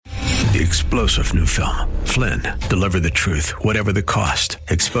The explosive new film, Flynn, deliver the truth, whatever the cost,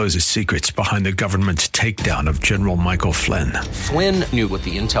 exposes secrets behind the government's takedown of General Michael Flynn. Flynn knew what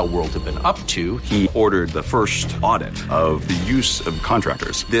the intel world had been up to. He ordered the first audit of the use of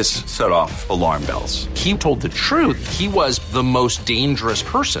contractors. This set off alarm bells. He told the truth. He was the most dangerous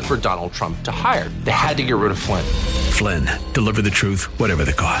person for Donald Trump to hire. They had to get rid of Flynn. Flynn, deliver the truth, whatever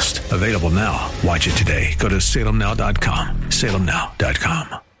the cost. Available now. Watch it today. Go to salemnow.com.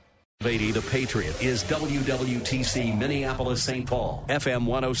 salemnow.com. 80 The Patriot is WWTC Minneapolis St. Paul, FM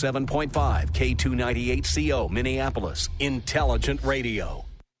 107.5, K298CO Minneapolis, Intelligent Radio.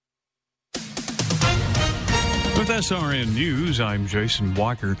 With SRN News, I'm Jason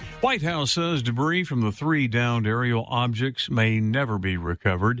Walker. White House says debris from the 3 downed aerial objects may never be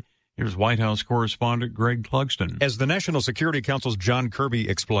recovered. Here's White House correspondent Greg Clugston. As the National Security Council's John Kirby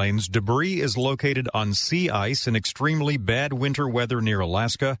explains, debris is located on sea ice in extremely bad winter weather near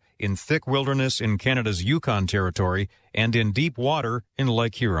Alaska, in thick wilderness in Canada's Yukon Territory, and in deep water in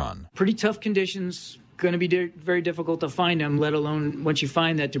Lake Huron. Pretty tough conditions. Going to be very difficult to find them, let alone once you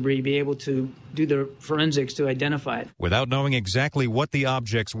find that debris, be able to do the forensics to identify it. Without knowing exactly what the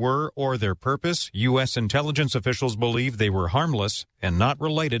objects were or their purpose, U.S. intelligence officials believe they were harmless and not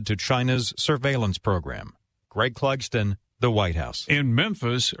related to China's surveillance program. Greg Clugston, the White House. In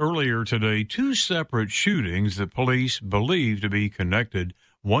Memphis, earlier today, 2 separate shootings that police believe to be connected.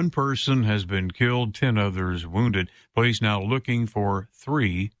 1 person has been killed, 10 others wounded. Police now looking for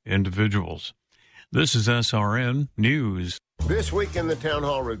 3 individuals. This is SRN News. This week in the Town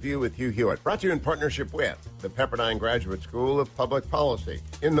Hall Review with Hugh Hewitt, brought to you in partnership with the Pepperdine Graduate School of Public Policy.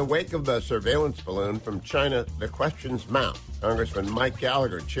 In the wake of the surveillance balloon from China, the questions mount. Congressman Mike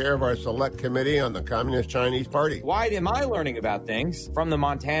Gallagher, chair of our select committee on the Communist Chinese Party. Why am I learning about things from the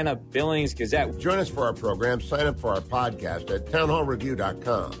Montana Billings Gazette? Join us for our program. Sign up for our podcast at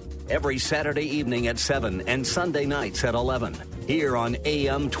townhallreview.com. Every Saturday evening at 7 and Sunday nights at 11. Here on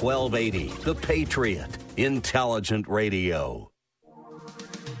AM 1280, The Patriot, Intelligent Radio.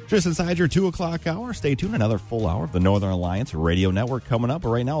 Just inside your 2 o'clock hour, stay tuned. Another full hour of the Northern Alliance Radio Network coming up. But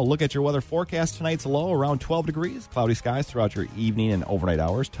right now, a look at your weather forecast. Tonight's low around 12 degrees. Cloudy skies throughout your evening and overnight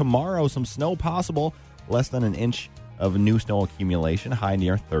hours. Tomorrow, some snow possible. Less than an inch of new snow accumulation. High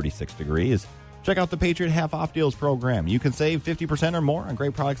near 36 degrees. Check out the Patriot Half Off Deals program. You can save 50% or more on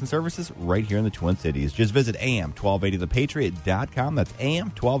great products and services right here in the Twin Cities. Just visit am1280thepatriot.com. That's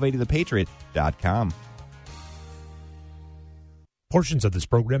am1280thepatriot.com. Portions of this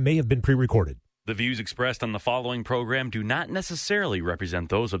program may have been pre-recorded. The views expressed on the following program do not necessarily represent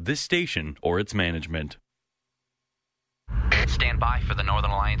those of this station or its management. Stand by for the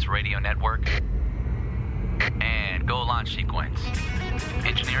Northern Alliance Radio Network. And go launch sequence.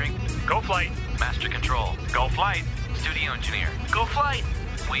 Engineering, go flight. Master control, go flight. Studio engineer, go flight.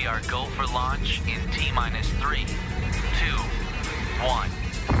 We are go for launch in T-minus 3, 2, 1.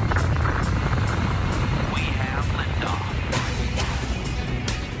 We have liftoff.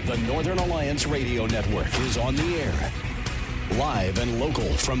 The Northern Alliance Radio Network is on the air. Live and local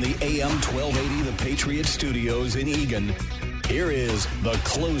from the AM 1280 The Patriot Studios in Eagan. Here is the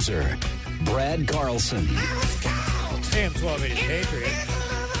closer, Brad Carlson. AM 1280 The Patriot.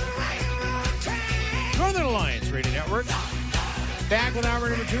 Northern Alliance Radio Network. Back with hour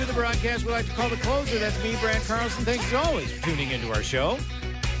number 2 of the broadcast we like to call the closer. That's me, Brad Carlson. Thanks as always for tuning into our show.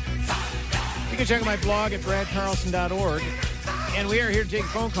 You can check out my blog at bradcarlson.org. And we are here to take a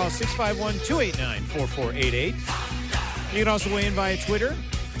phone call, 651-289-4488. You can also weigh in via Twitter.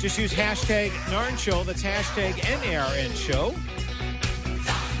 Just use hashtag NARN Show. That's hashtag NARN Show.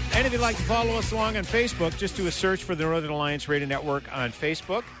 And if you'd like to follow us along on Facebook, just do a search for the Northern Alliance Radio Network on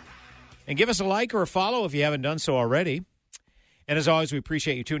Facebook. And give us a like or a follow if you haven't done so already. And as always, we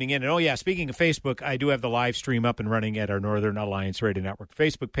appreciate you tuning in. And oh yeah, speaking of Facebook, I do have the live stream up and running at our Northern Alliance Radio Network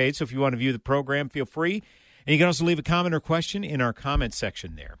Facebook page. So if you want to view the program, feel free. And you can also leave a comment or question in our comment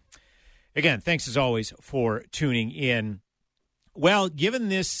section there. Again, thanks as always for tuning in. Well, given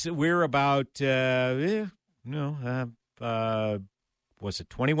this, we're about, was it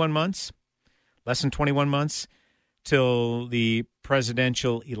 21 months? Less than 21 months till the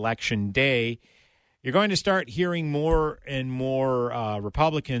presidential election day. You're going to start hearing more and more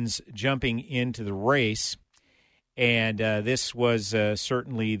Republicans jumping into the race. And this was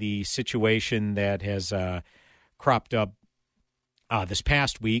certainly the situation that has cropped up this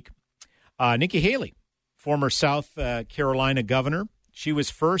past week. Nikki Haley, former South Carolina governor, she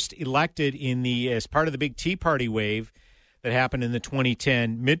was first elected as part of the big Tea Party wave that happened in the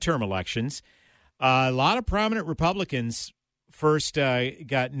 2010 midterm elections. A lot of prominent Republicans first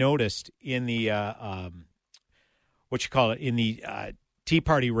got noticed in the Tea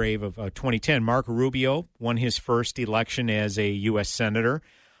Party rave of 2010. Marco Rubio won his first election as a U.S. Senator.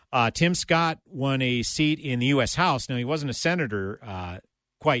 Tim Scott won a seat in the U.S. House. Now, he wasn't a senator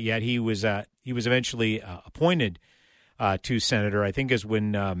quite yet. He was eventually appointed to senator, I think, is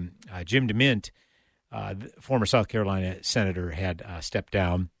when Jim DeMint, the former South Carolina senator, had stepped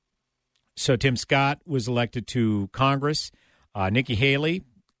down. So Tim Scott was elected to Congress. Nikki Haley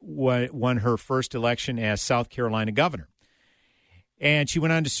won her first election as South Carolina governor. And she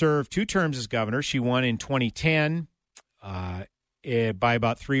went on to serve 2 terms as governor. She won in 2010 by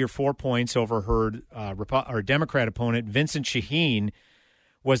about 3 or 4 points over her Democrat opponent. Vincent Shaheen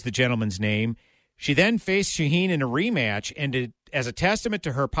was the gentleman's name. She then faced Shaheen in a rematch, and as a testament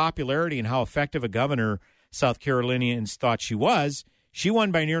to her popularity and how effective a governor South Carolinians thought she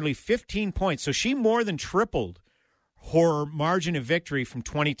won by nearly 15 points. So she more than tripled her margin of victory from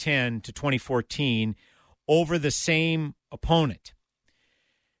 2010 to 2014 over the same opponent.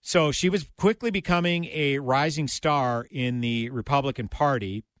 So she was quickly becoming a rising star in the Republican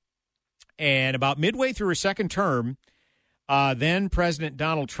Party. And about midway through her second term, then President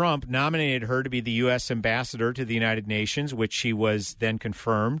Donald Trump nominated her to be the U.S. ambassador to the United Nations, which she was then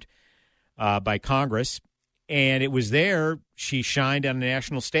confirmed by Congress. And it was there she shined on the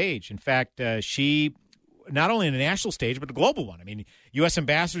national stage. In fact, she not only on a national stage, but a global one. I mean, U.S.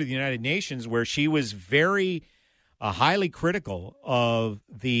 ambassador to the United Nations, where she was very highly critical of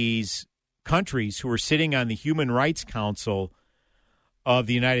these countries who were sitting on the Human Rights Council of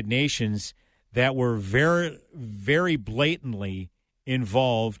the United Nations that were very, very blatantly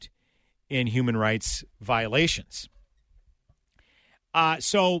involved in human rights violations.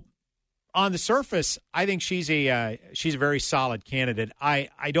 So on the surface, I think she's a very solid candidate.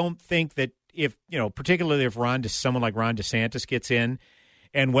 I don't think that particularly if someone like Ron DeSantis gets in,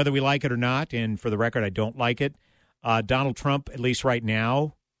 and whether we like it or not, and for the record, I don't like it, Donald Trump, at least right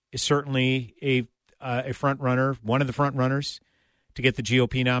now, is certainly a front runner, one of the front runners to get the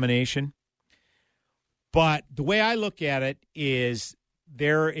GOP nomination. But the way I look at it is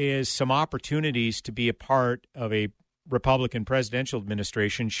there is some opportunities to be a part of a Republican presidential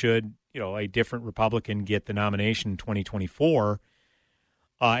administration should, a different Republican get the nomination in 2024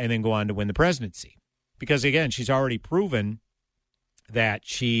 and then go on to win the presidency. Because, again, she's already proven that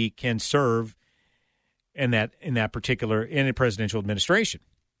she can serve in a presidential administration.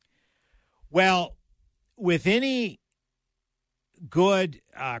 Well, with any good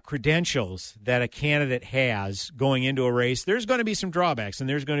credentials that a candidate has going into a race, there's going to be some drawbacks and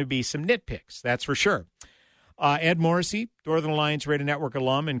there's going to be some nitpicks, that's for sure. Ed Morrissey, Northern Alliance Radio Network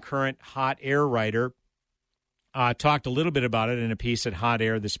alum and current Hot Air writer, talked a little bit about it in a piece at Hot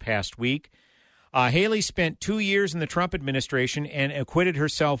Air this past week. Haley spent 2 years in the Trump administration and acquitted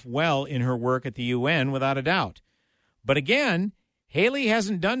herself well in her work at the UN, without a doubt. But again, Haley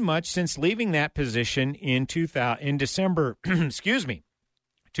hasn't done much since leaving that position in December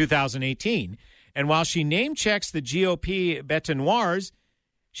 2018. And while she name-checks the GOP bêtes noires,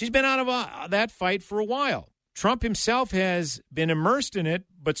 she's been out of that fight for a while. Trump himself has been immersed in it,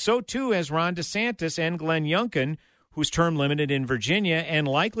 but so too has Ron DeSantis and Glenn Youngkin, whose term limited in Virginia and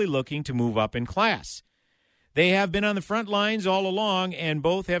likely looking to move up in class. They have been on the front lines all along, and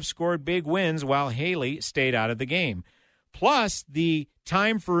both have scored big wins while Haley stayed out of the game. Plus, the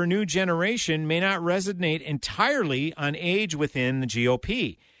time for a new generation may not resonate entirely on age within the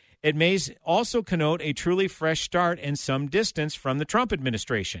GOP. It may also connote a truly fresh start and some distance from the Trump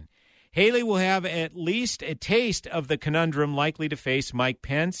administration. Haley will have at least a taste of the conundrum likely to face Mike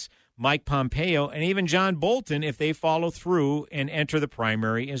Pence, Mike Pompeo, and even John Bolton if they follow through and enter the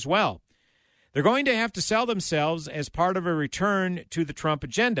primary as well. They're going to have to sell themselves as part of a return to the Trump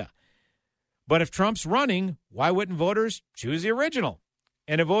agenda. But if Trump's running, why wouldn't voters choose the original?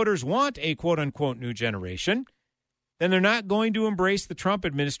 And if voters want a quote-unquote new generation, then they're not going to embrace the Trump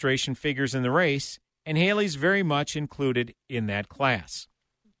administration figures in the race, and Haley's very much included in that class.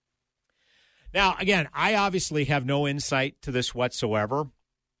 Now, again, I obviously have no insight to this whatsoever,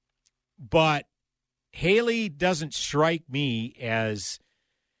 but Haley doesn't strike me as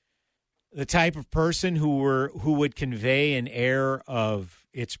the type of person who would convey an air of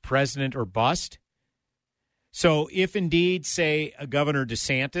it's president or bust. So if indeed, say, a Governor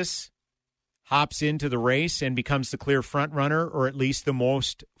DeSantis hops into the race and becomes the clear front runner, or at least the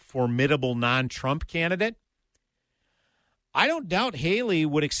most formidable non-Trump candidate, I don't doubt Haley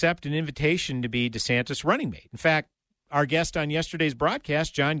would accept an invitation to be DeSantis' running mate. In fact, our guest on yesterday's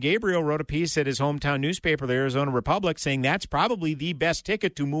broadcast, John Gabriel, wrote a piece at his hometown newspaper, the Arizona Republic, saying that's probably the best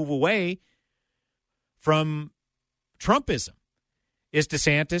ticket to move away from Trumpism is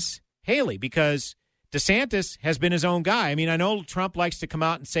DeSantis, Haley, because DeSantis has been his own guy. I mean, I know Trump likes to come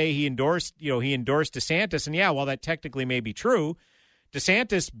out and say he endorsed DeSantis, and yeah, while that technically may be true,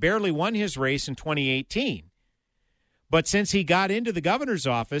 DeSantis barely won his race in 2018. But since he got into the governor's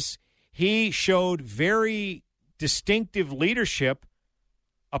office, he showed very distinctive leadership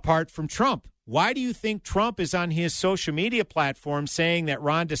apart from Trump. Why do you think Trump is on his social media platform saying that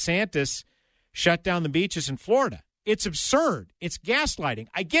Ron DeSantis shut down the beaches in Florida? It's absurd. It's gaslighting.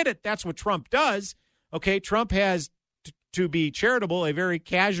 I get it. That's what Trump does. Okay, Trump has, to be charitable, a very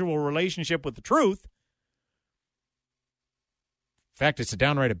casual relationship with the truth. In fact, it's a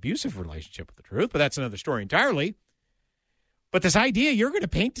downright abusive relationship with the truth, but that's another story entirely. But this idea you're going to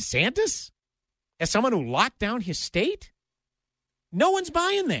paint DeSantis as someone who locked down his state? No one's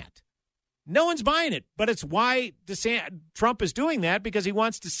buying that. No one's buying it. But it's why Trump is doing that, because he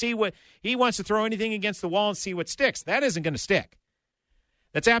wants to see he wants to throw anything against the wall and see what sticks. That isn't going to stick.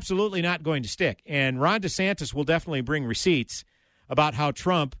 That's absolutely not going to stick. And Ron DeSantis will definitely bring receipts about how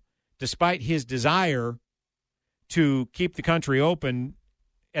Trump, despite his desire to keep the country open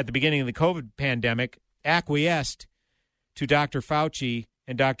at the beginning of the COVID pandemic, acquiesced to Dr. Fauci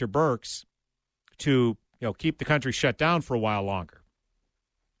and Dr. Birx to keep the country shut down for a while longer.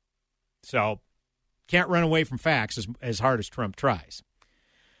 So can't run away from facts as hard as Trump tries.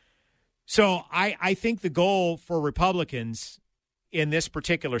 So I think the goal for Republicans in this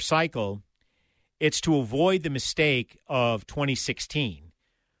particular cycle, it's to avoid the mistake of 2016,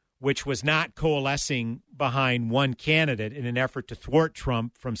 which was not coalescing behind one candidate in an effort to thwart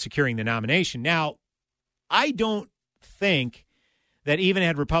Trump from securing the nomination. Now, I don't think that even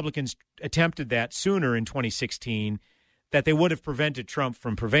had Republicans attempted that sooner in 2016, that they would have prevented Trump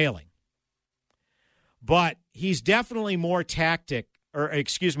from prevailing. But he's definitely more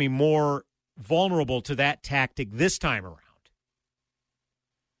vulnerable to that tactic this time around.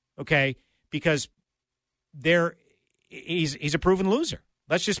 Okay, because he's a proven loser.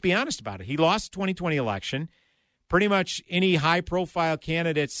 Let's just be honest about it. He lost the 2020 election. Pretty much any high-profile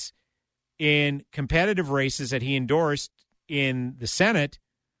candidates in competitive races that he endorsed in the Senate,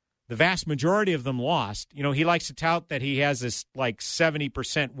 the vast majority of them lost. He likes to tout that he has this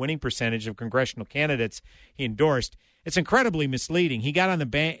 70% winning percentage of congressional candidates he endorsed. It's incredibly misleading. He got on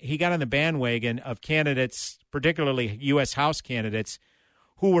the bandwagon of candidates, particularly U.S. House candidates,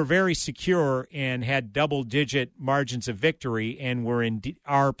 who were very secure and had double-digit margins of victory and were in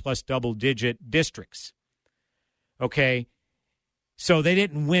R plus double-digit districts. Okay? So they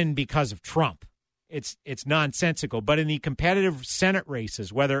didn't win because of Trump. It's nonsensical. But in the competitive Senate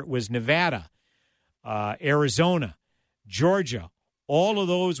races, whether it was Nevada, Arizona, Georgia, all of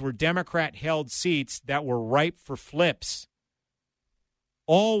those were Democrat-held seats that were ripe for flips.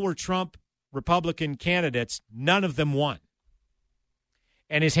 All were Trump Republican candidates. None of them won.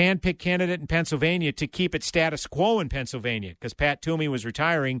 And his hand-picked candidate in Pennsylvania to keep it status quo in Pennsylvania, because Pat Toomey was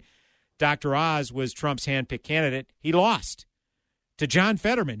retiring, Dr. Oz was Trump's hand-picked candidate. He lost to John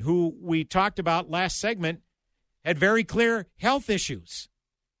Fetterman, who we talked about last segment, had very clear health issues.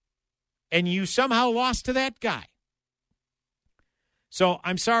 And you somehow lost to that guy. So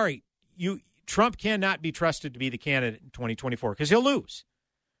I'm sorry, Trump cannot be trusted to be the candidate in 2024 because he'll lose.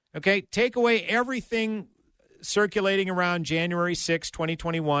 Okay, take away everything circulating around January 6,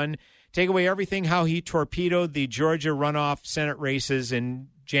 2021. Take away everything how he torpedoed the Georgia runoff Senate races in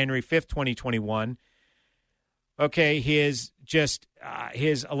January 5th, 2021. Okay, his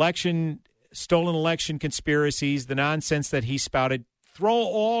stolen election conspiracies, the nonsense that he spouted, throw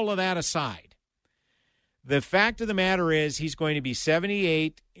all of that aside. The fact of the matter is he's going to be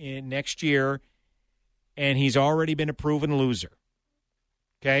 78 in next year, and he's already been a proven loser.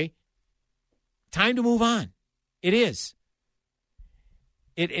 Okay? Time to move on. It is.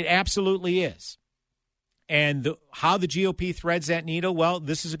 It absolutely is. And how the GOP threads that needle, well,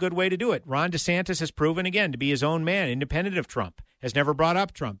 this is a good way to do it. Ron DeSantis has proven again to be his own man, independent of Trump, has never brought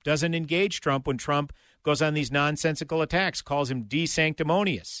up Trump, doesn't engage Trump when Trump goes on these nonsensical attacks, calls him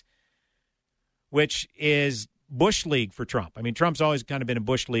de-sanctimonious, which is Bush League for Trump. I mean, Trump's always kind of been a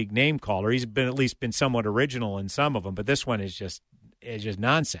Bush League name caller. He's been at least been somewhat original in some of them, but this one is just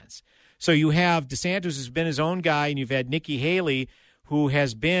nonsense. So you have DeSantis, who's been his own guy, and you've had Nikki Haley, who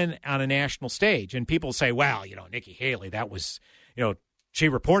has been on a national stage. And people say, well, Nikki Haley, that was, she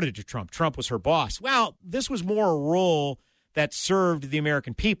reported to Trump. Trump was her boss. Well, this was more a role that served the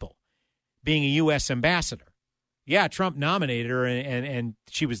American people, being a U.S. ambassador. Yeah, Trump nominated her, and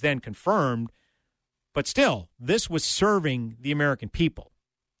she was then confirmed. But still, this was serving the American people.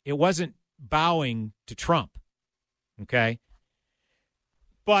 It wasn't bowing to Trump. Okay?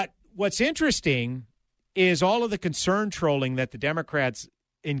 But what's interesting is all of the concern trolling that the Democrats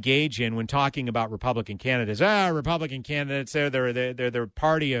engage in when talking about Republican candidates. Republican candidates, they're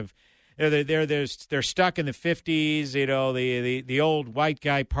party of, they're stuck in the 50s, the old white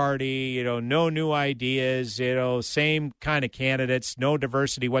guy party, no new ideas, same kind of candidates, no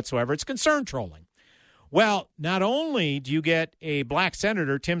diversity whatsoever. It's concern trolling. Well, not only do you get a black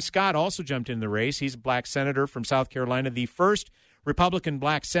senator, Tim Scott also jumped in the race. He's a black senator from South Carolina, the first Republican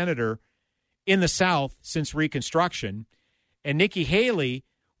black senator in the South since Reconstruction. And Nikki Haley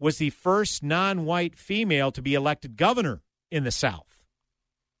was the first non-white female to be elected governor in the South.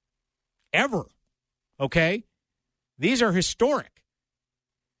 Ever. Okay? These are historic.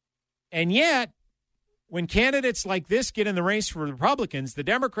 And yet, when candidates like this get in the race for Republicans, the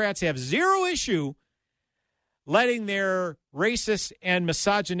Democrats have zero issue letting their racist and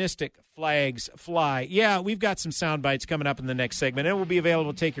misogynistic flags fly. Yeah, we've got some sound bites coming up in the next segment, and we'll be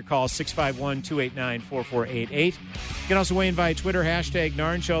available to take your calls, 651-289-4488. You can also weigh in via Twitter, hashtag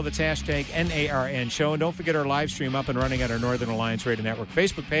NARN Show. That's hashtag NARN Show. And don't forget our live stream up and running at our Northern Alliance Radio Network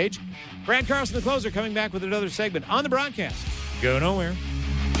Facebook page. Brad Carlson, the closer, coming back with another segment on the broadcast. Go nowhere.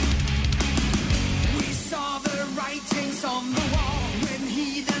 We saw the writings on the wall when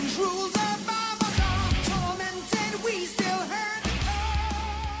heathens ruled above us all. Tormented, we still heard it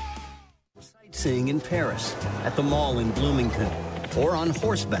all. Sightseeing in Paris, at the mall in Bloomington, or on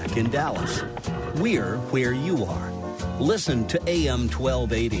horseback in Dallas. We're where you are. Listen to AM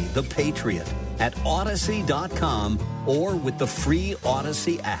 1280, The Patriot, at Odyssey.com or with the free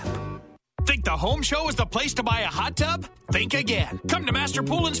Odyssey app. Think the home show is the place to buy a hot tub? Think again. Come to Master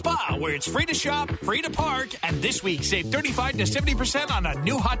Pool and Spa, where it's free to shop, free to park, and this week save 35 to 70% on a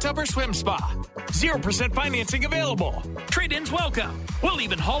new hot tub or swim spa. 0% financing available. Trade-ins welcome. We'll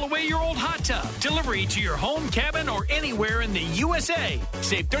even haul away your old hot tub. Delivery to your home, cabin, or anywhere in the USA.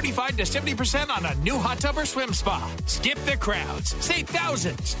 Save 35 to 70% on a new hot tub or swim spa. Skip the crowds. Save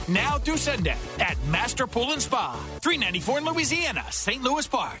thousands. Now through Sunday at Master Pool and Spa. 394 in Louisiana, St. Louis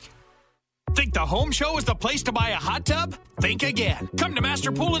Park. Think the home show is the place to buy a hot tub? Think again. Come to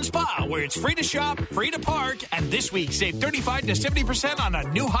Master Pool and Spa, where it's free to shop, free to park, and this week save 35 to 70% on a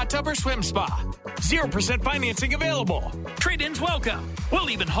new hot tub or swim spa. 0% financing available. Trade-ins welcome. We'll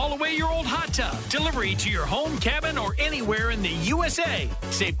even haul away your old hot tub. Delivery to your home, cabin, or anywhere in the USA.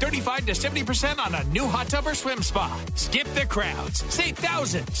 Save 35 to 70% on a new hot tub or swim spa. Skip the crowds. Save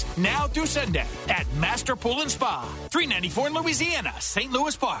thousands. Now through Sunday at Master Pool and Spa. 394 in Louisiana, St.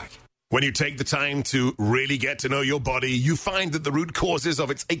 Louis Park. When you take the time to really get to know your body, you find that the root causes of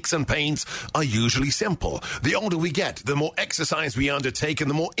its aches and pains are usually simple. The older we get, the more exercise we undertake, and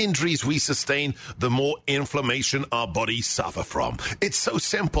the more injuries we sustain, the more inflammation our bodies suffer from. It's so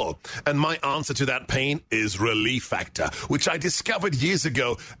simple. And my answer to that pain is Relief Factor, which I discovered years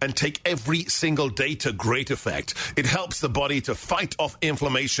ago and take every single day to great effect. It helps the body to fight off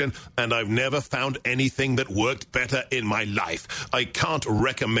inflammation, and I've never found anything that worked better in my life. I can't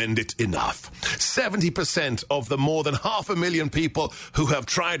recommend it enough. 70% of the more than 500,000 people who have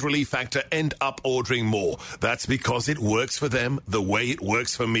tried Relief Factor end up ordering more. That's because it works for them the way it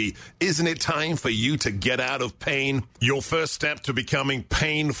works for me. Isn't it time for you to get out of pain? Your first step to becoming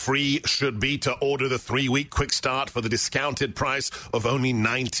pain-free should be to order the 3-week quick start for the discounted price of only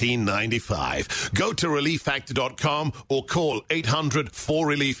 $19.95. Go to ReliefFactor.com or call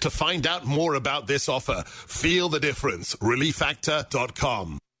 800-4RELIEF to find out more about this offer. Feel the difference.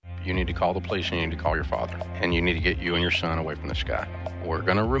 ReliefFactor.com. You need to call the police and you need to call your father. And you need to get you and your son away from this guy. We're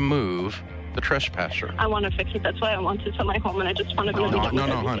going to remove the trespasser. I want to fix it. That's why I want to sell my home, and I just want to go. No,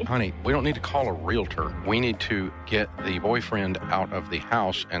 honey. We don't need to call a realtor. We need to get the boyfriend out of the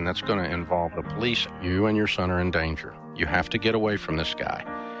house, and that's going to involve the police. You and your son are in danger. You have to get away from this guy.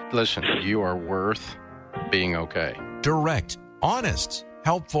 Listen, you are worth being okay. Direct, honest,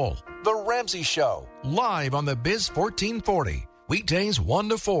 helpful. The Ramsey Show, live on the Biz 1440. Weekdays 1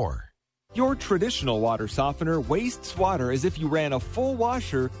 to 4. Your traditional water softener wastes water as if you ran a full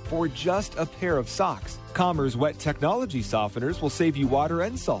washer for just a pair of socks. Commer's wet technology softeners will save you water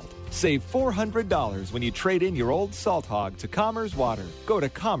and salt. Save $400 when you trade in your old salt hog to Commer's Water. Go to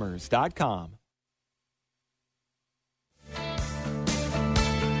commerce.com.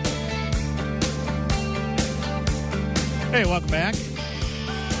 Hey, welcome back.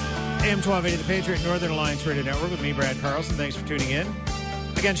 AM 1280, The Patriot, Northern Alliance Radio Network with me, Brad Carlson. Thanks for tuning in.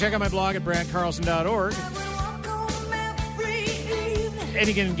 Again, check out my blog at bradcarlson.org. And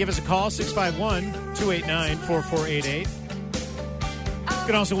you can give us a call, 651-289-4488. You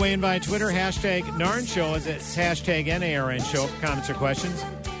can also weigh in via Twitter, hashtag NARN Show. It's hashtag NARN Show for comments or questions.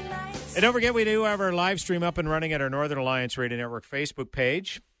 And don't forget, we do have our live stream up and running at our Northern Alliance Radio Network Facebook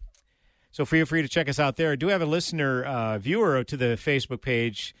page. So feel free to check us out there. I do have a listener, viewer to the Facebook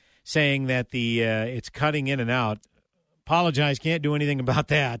page saying that it's cutting in and out. Apologize, can't do anything about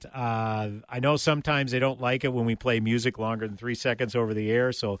that. I know sometimes they don't like it when we play music longer than 3 seconds over the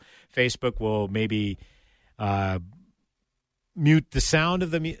air, so Facebook will maybe mute the sound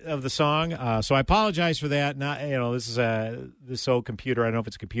of the song. So I apologize for that. Not, this is this old computer. I don't know if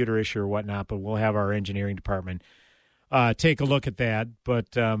it's a computer issue or whatnot, but we'll have our engineering department take a look at that.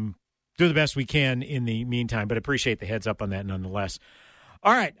 But do the best we can in the meantime. But appreciate the heads up on that nonetheless.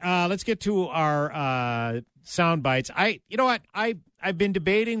 All right, let's get to our sound bites. You know what? I've been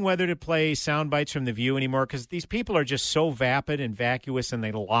debating whether to play sound bites from The View anymore because these people are just so vapid and vacuous, and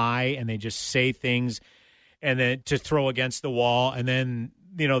they lie and they just say things and then to throw against the wall, and then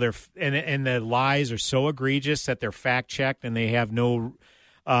they're and the lies are so egregious that they're fact checked, and they have no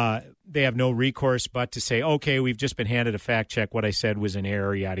recourse but to say, okay, we've just been handed a fact check. What I said was an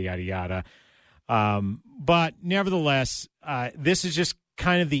error. Yada yada yada. But nevertheless, this is just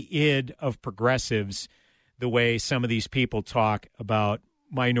kind of the id of progressives, the way some of these people talk about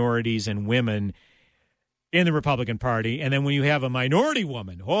minorities and women in the Republican Party. And then when you have a minority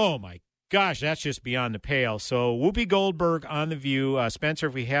woman, oh, my gosh, that's just beyond the pale. So Whoopi Goldberg on The View. Spencer,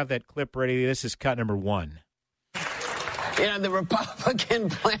 if we have that clip ready, this is cut number 1. The Republican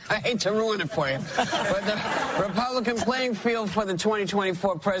I hate to ruin it for you, but the Republican playing field for the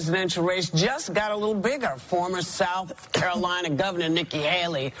 2024 presidential race just got a little bigger. Former South Carolina Governor Nikki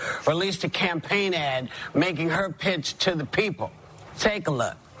Haley released a campaign ad making her pitch to the people. Take a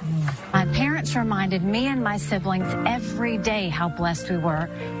look. My parents reminded me and my siblings every day how blessed we were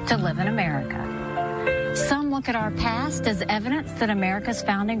to live in America. Some look at our past as evidence that America's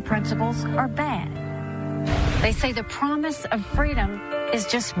founding principles are bad. They say the promise of freedom is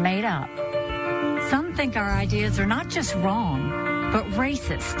just made up. Some think our ideas are not just wrong, but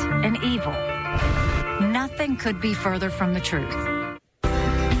racist and evil. Nothing could be further from the truth.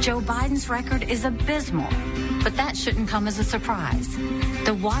 Joe Biden's record is abysmal, but that shouldn't come as a surprise.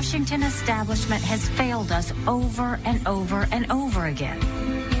 The Washington establishment has failed us over and over and over again.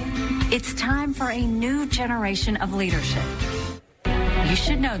 It's time for a new generation of leadership. You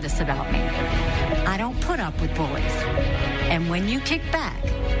should know this about me. I don't put up with bullies. And when you kick back,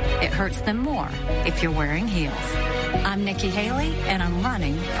 it hurts them more if you're wearing heels. I'm Nikki Haley, and I'm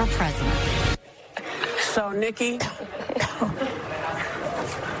running for president. So, Nikki,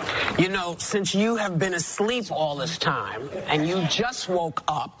 since you have been asleep all this time and you just woke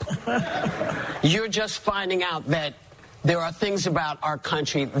up, you're just finding out that there are things about our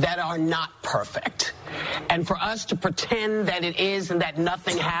country that are not perfect. And for us to pretend that it is and that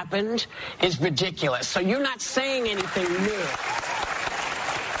nothing happened is ridiculous. So you're not saying anything new.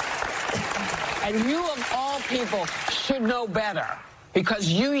 And you, of all people, should know better, because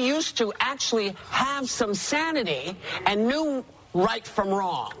you used to actually have some sanity and knew right from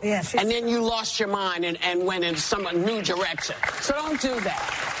wrong. Yes. And then you lost your mind and went in some new direction. So don't do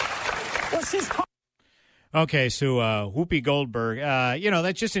that. Well, she's... Okay, so Whoopi Goldberg,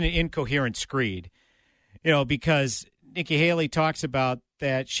 that's just an incoherent screed, because Nikki Haley talks about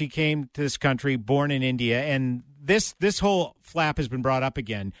that she came to this country, born in India, and this whole flap has been brought up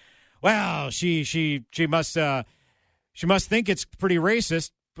again. Well, she must think it's pretty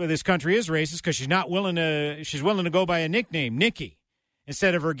racist, but this country is racist because she's willing to go by a nickname, Nikki,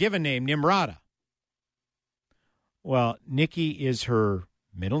 instead of her given name, Nimrata. Well, Nikki is her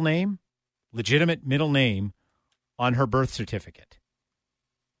middle name. Legitimate middle name on her birth certificate.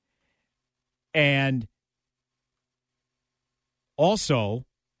 And also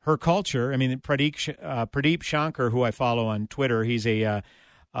her culture, Pradeep Shankar, who I follow on Twitter, he's a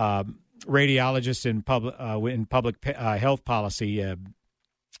radiologist in public health policy,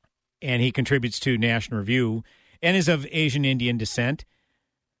 and he contributes to National Review and is of Asian Indian descent.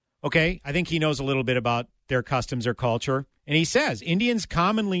 Okay, I think he knows a little bit about their customs or culture. And he says Indians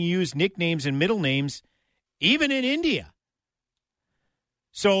commonly use nicknames and middle names, even in India.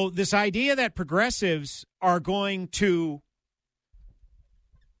 So this idea that progressives are going to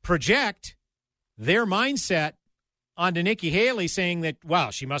project their mindset onto Nikki Haley, saying that,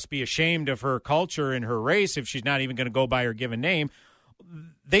 wow, she must be ashamed of her culture and her race if she's not even going to go by her given name.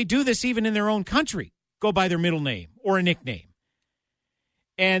 They do this even in their own country, go by their middle name or a nickname.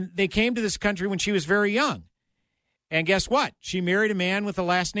 And they came to this country when she was very young. And guess what? She married a man with the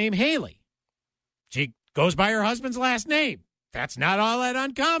last name Haley. She goes by her husband's last name. That's not all that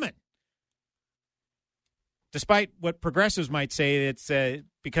uncommon. Despite what progressives might say, it's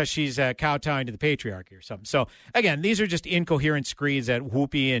because she's kowtowing to the patriarchy or something. So, again, these are just incoherent screeds that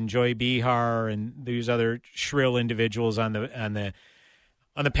Whoopi and Joy Behar and these other shrill individuals on the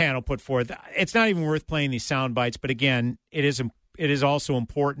on the panel put forth. It's not even worth playing these sound bites, but again, it is also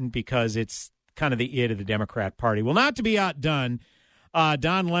important because it's kind of the it of the Democrat Party. Well, not to be outdone,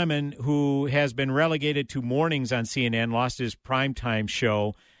 Don Lemon, who has been relegated to mornings on CNN, lost his primetime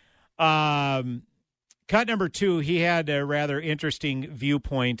show. Cut number 2, he had a rather interesting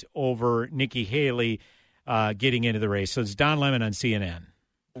viewpoint over Nikki Haley getting into the race. So it's Don Lemon on CNN.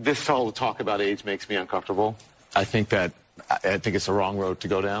 This whole talk about age makes me uncomfortable. I think it's the wrong road to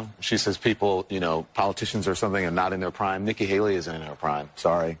go down. She says people, politicians or something are not in their prime. Nikki Haley isn't in her prime.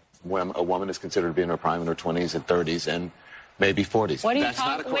 Sorry. When a woman is considered to be in her prime in her 20s and 30s and maybe 40s. What are you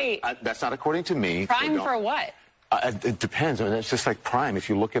talking? Wait. That's not according to me. Prime for what? It depends. I mean, it's just like prime. If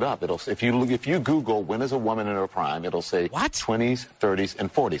you look it up, if you Google when is a woman in her prime, it'll say what? 20s, 30s,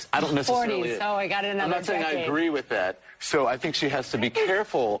 and 40s. I don't necessarily. 40s. Oh, I got another. I'm not saying I agree with that. So I think she has to be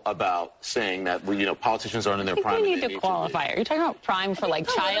careful about saying that politicians aren't in their prime. We need to qualify. Are you talking about prime for like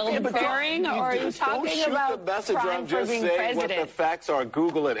childbearing, or are you talking about prime for being president? What the facts are.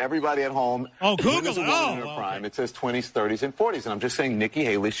 Google it. Everybody at home. Oh, Google when is a woman in her prime? It says 20s, 30s, and 40s. And I'm just saying Nikki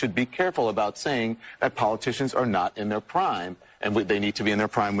Haley should be careful about saying that politicians are not in their prime, and they need to be in their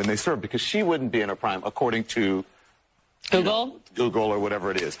prime when they serve, because she wouldn't be in her prime according to Google, Google or whatever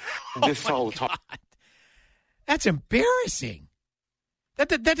it is. This whole talk. That's embarrassing.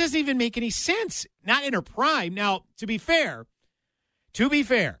 That doesn't even make any sense. Not in her prime. Now, to be fair,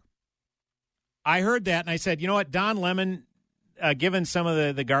 I heard that and I said, you know what, Don Lemon, given some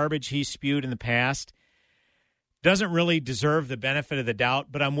of the garbage he spewed in the past, doesn't really deserve the benefit of the doubt,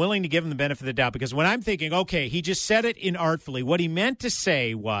 but I'm willing to give him the benefit of the doubt, because when I'm thinking, okay, he just said it inartfully. What he meant to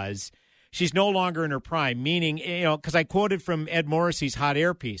say was she's no longer in her prime, meaning, because I quoted from Ed Morrissey's Hot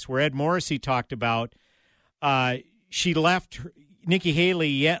Air piece, where Ed Morrissey talked about Nikki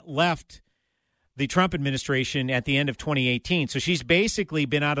Haley left the Trump administration at the end of 2018. So she's basically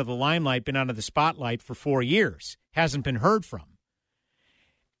been out of the limelight, been out of the spotlight for 4 years, hasn't been heard from.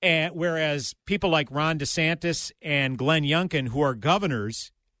 And whereas people like Ron DeSantis and Glenn Youngkin, who are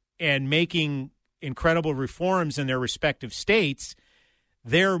governors and making incredible reforms in their respective states,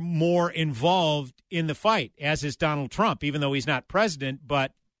 they're more involved in the fight, as is Donald Trump, even though he's not president.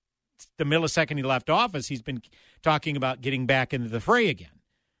 But the millisecond he left office, he's been talking about getting back into the fray again.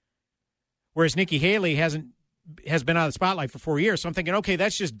 Whereas Nikki Haley has been out of the spotlight for 4 years. So I'm thinking, okay,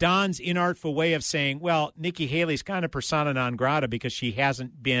 that's just Don's inartful way of saying, well, Nikki Haley's kind of persona non grata because she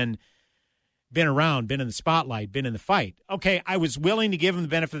hasn't been around, been in the spotlight, been in the fight. Okay, I was willing to give him the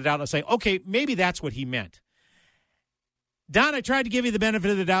benefit of the doubt and say, okay, maybe that's what he meant. Don, I tried to give you the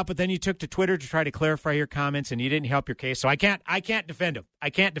benefit of the doubt, but then you took to Twitter to try to clarify your comments, and you didn't help your case. So I can't defend him. I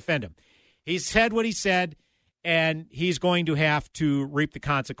can't defend him. He said what he said, and he's going to have to reap the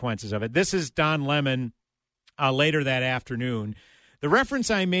consequences of it. This is Don Lemon later that afternoon. The reference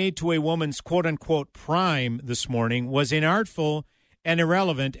I made to a woman's quote-unquote prime this morning was inartful and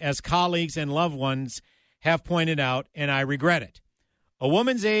irrelevant, as colleagues and loved ones have pointed out, and I regret it. A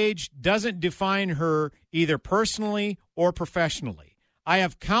woman's age doesn't define her either personally or professionally. I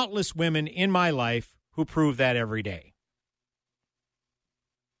have countless women in my life who prove that every day.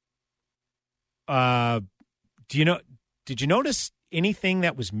 Did you notice anything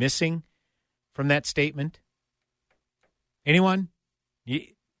that was missing from that statement? Anyone?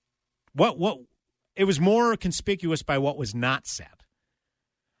 What? It was more conspicuous by what was not said.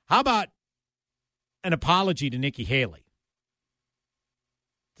 How about an apology to Nikki Haley?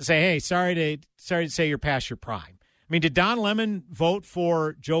 To say, hey, sorry to say you're past your prime. I mean, did Don Lemon vote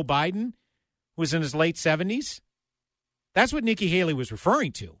for Joe Biden, who was in his late 70s? That's what Nikki Haley was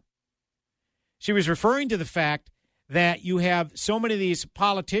referring to. She was referring to the fact that you have so many of these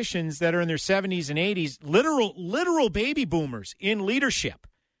politicians that are in their 70s and 80s, literal baby boomers in leadership.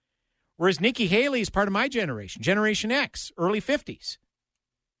 Whereas Nikki Haley is part of my generation, Generation X, early 50s.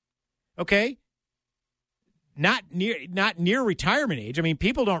 Okay? Not near retirement age. I mean,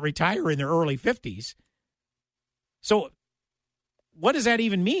 people don't retire in their early 50s. So what does that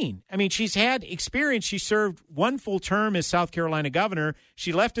even mean? I mean, she's had experience. She served one full term as South Carolina governor.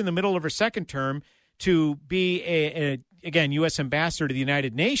 She left in the middle of her second term to be, again, U.S. ambassador to the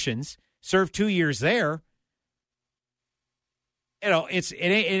United Nations, served 2 years there.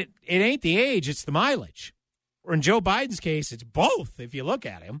 It ain't the age, it's the mileage. Or in Joe Biden's case, it's both, if you look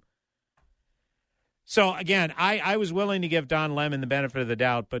at him. So, again, I was willing to give Don Lemon the benefit of the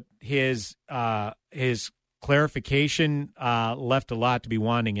doubt, but his clarification left a lot to be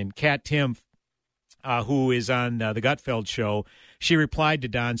wanting. And Kat Timpf, who is on the Gutfeld show, she replied to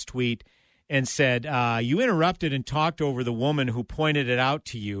Don's tweet and said, you interrupted and talked over the woman who pointed it out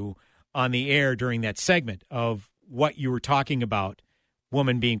to you on the air during that segment of what you were talking about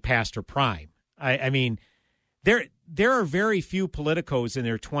woman being past her prime. I mean, there are very few politicos in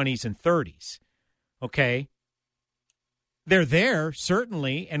their 20s and 30s, okay? They're there,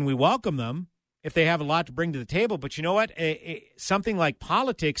 certainly, and we welcome them if they have a lot to bring to the table. But you know what? Something like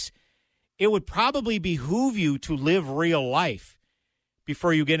politics, it would probably behoove you to live real life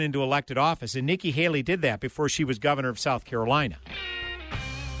before you get into elected office. And Nikki Haley did that before she was governor of South Carolina.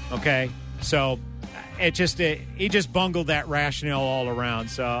 Okay? So he just bungled that rationale all around.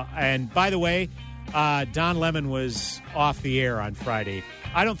 So, and by the way, Don Lemon was off the air on Friday.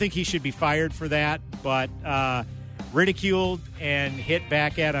 I don't think he should be fired for that, but ridiculed and hit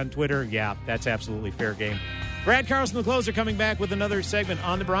back at on Twitter, yeah, that's absolutely fair game. Brad Carlson, the closer, coming back with another segment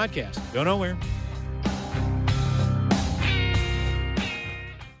on the broadcast. Go nowhere.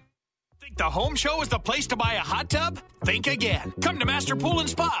 The home show is the place to buy a hot tub? Think again. Come to Master Pool and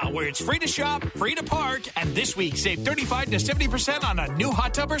Spa, where it's free to shop, free to park, and this week save 35 to 70% on a new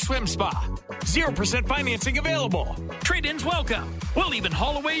hot tub or swim spa. 0% financing available. Trade-ins welcome. We'll even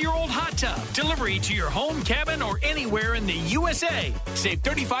haul away your old hot tub. Delivery to your home, cabin, or anywhere in the USA. Save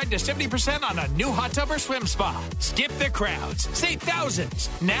 35 to 70% on a new hot tub or swim spa. Skip the crowds. Save thousands.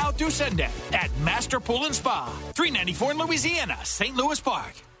 Now through Sunday at Master Pool and Spa. 394 in Louisiana, St. Louis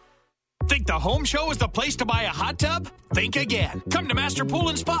Park. Think the home show is the place to buy a hot tub? Think again. Come to Master Pool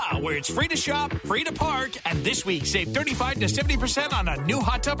and Spa, where it's free to shop, free to park, and this week save 35 to 70% on a new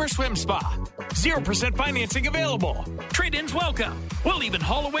hot tub or swim spa. 0% financing available. Trade-ins welcome. We'll even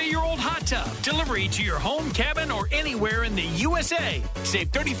haul away your old hot tub. Delivery to your home, cabin, or anywhere in the USA.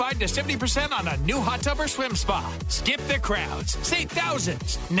 Save 35 to 70% on a new hot tub or swim spa. Skip the crowds. Save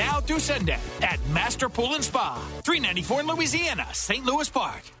thousands. Now through Sunday at Master Pool and Spa. 394 in Louisiana, St. Louis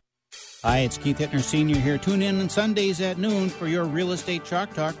Park. Hi, it's Keith Hittner Sr. here. Tune in on Sundays at noon for your Real Estate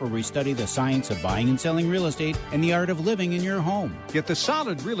Chalk Talk, where we study the science of buying and selling real estate and the art of living in your home. Get the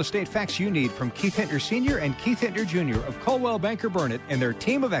solid real estate facts you need from Keith Hittner Sr. and Keith Hittner Jr. of Coldwell Banker Burnett and their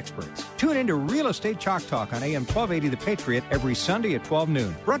team of experts. Tune in to Real Estate Chalk Talk on AM 1280 The Patriot every Sunday at 12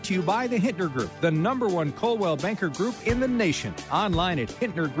 noon. Brought to you by the Hittner Group, the #1 Coldwell Banker Group in the nation. Online at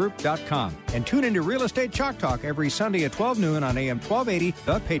HittnerGroup.com. And tune in to Real Estate Chalk Talk every Sunday at 12 noon on AM 1280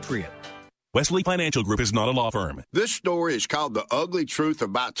 The Patriot. Wesley Financial Group is not a law firm. This story is called The Ugly Truth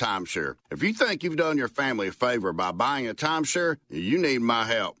About Timeshare. If you think you've done your family a favor by buying a timeshare, you need my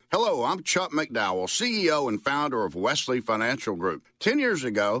help. Hello, I'm Chuck McDowell, CEO and founder of Wesley Financial Group. 10 years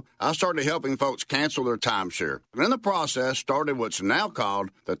ago, I started helping folks cancel their timeshare. And in the process, started what's now called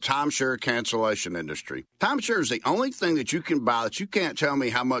the timeshare cancellation industry. Timeshare is the only thing that you can buy that you can't tell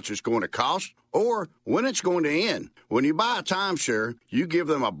me how much it's going to cost or when it's going to end. When you buy a timeshare, you give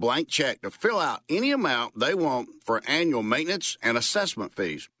them a blank check to fill out any amount they want for annual maintenance and assessment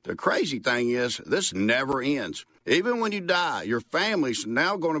fees. The crazy thing is, this never ends. Even when you die, your family's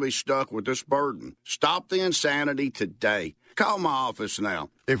now going to be stuck with this burden. Stop the insanity today. Call my office now.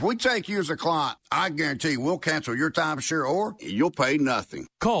 If we take you as a client, I guarantee we'll cancel your timeshare or you'll pay nothing.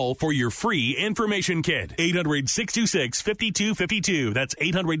 Call for your free information kit. 800-626-5252. That's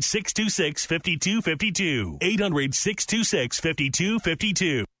 800-626-5252.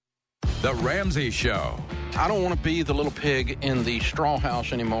 800-626-5252. The Ramsey Show. I don't want to be the little pig in the straw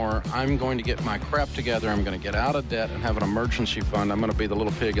house anymore. I'm going to get my crap together. I'm going to get out of debt and have an emergency fund. I'm going to be the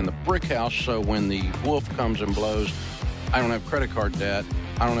little pig in the brick house, so when the wolf comes and blows, I don't have credit card debt.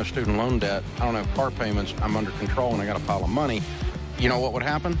 I don't have student loan debt. I don't have car payments. I'm under control, and I got a pile of money. You know what would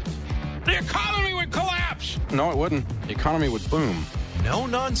happen? The economy would collapse. No, it wouldn't. The economy would boom.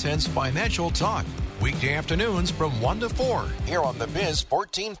 No-nonsense financial talk. Weekday afternoons from 1 to 4 here on The Biz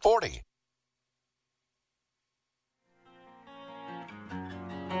 1440.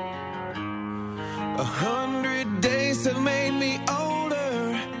 A 100 days have made me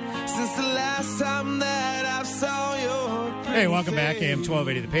older since the last time that I saw your face. Hey, welcome back. AM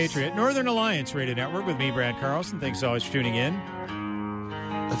 1280 The Patriot, Northern Alliance Radio Network with me, Brad Carlson. Thanks as always for tuning in.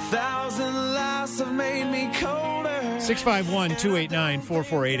 1,000 lives have made me colder.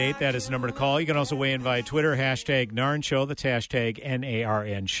 651-289-4488. That is the number to call. You can also weigh in via Twitter, hashtag NARN Show. That's hashtag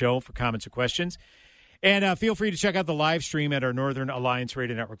NARN Show for comments or questions. And feel free to check out the live stream at our Northern Alliance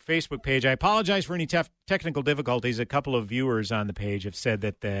Radio Network Facebook page. I apologize for any technical difficulties. A couple of viewers on the page have said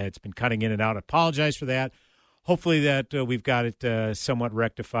that it's been cutting in and out. I apologize for that. Hopefully that we've got it somewhat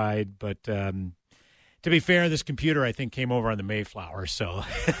rectified. But to be fair, this computer, I think, came over on the Mayflower. So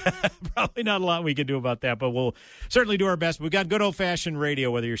probably not a lot we can do about that. But we'll certainly do our best. We've got good old-fashioned radio,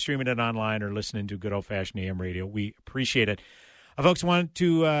 whether you're streaming it online or listening to good old-fashioned AM radio. We appreciate it. Folks, want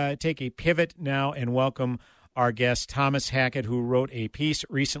to take a pivot now and welcome our guest, Thomas Hackett, who wrote a piece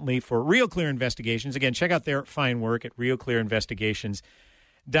recently for Real Clear Investigations. Again, check out their fine work at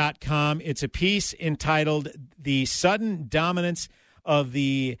realclearinvestigations.com. It's a piece entitled The Sudden Dominance of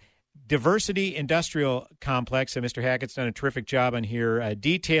the Diversity Industrial Complex. And Mr. Hackett's done a terrific job on here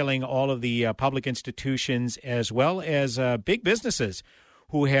detailing all of the public institutions as well as big businesses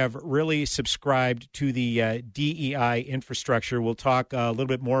who have really subscribed to the DEI infrastructure. We'll talk a little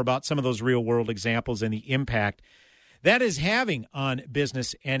bit more about some of those real-world examples and the impact that is having on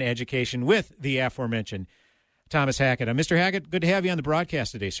business and education with the aforementioned Thomas Hackett. Mr. Hackett, good to have you on the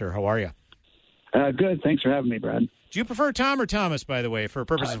broadcast today, sir. How are you? Good. Thanks for having me, Brad. Do you prefer Tom or Thomas, by the way, for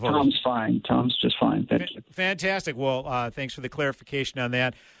purposes of... Tom's fine. Tom's just fine. Thank you. Fantastic. Well, thanks for the clarification on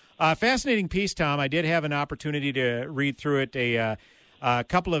that. Fascinating piece, Tom. I did have an opportunity to read through it a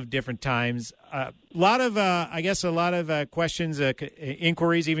couple of different times. A lot of questions,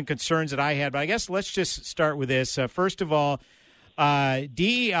 inquiries, even concerns that I had. But I guess let's just start with this. First of all,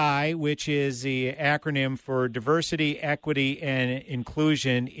 DEI, which is the acronym for Diversity, Equity, and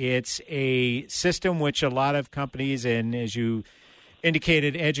Inclusion. It's a system which a lot of companies and, as you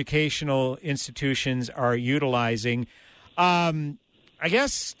indicated, educational institutions are utilizing. I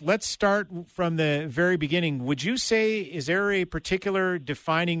guess let's start from the very beginning. Would you say, is there a particular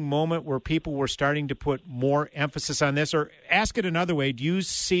defining moment where people were starting to put more emphasis on this? Or ask it another way, do you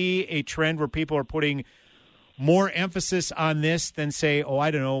see a trend where people are putting more emphasis on this than, say,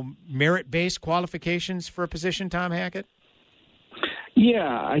 merit-based qualifications for a position, Tom Hackett? Yeah,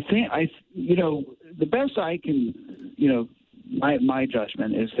 I think, the best I can, my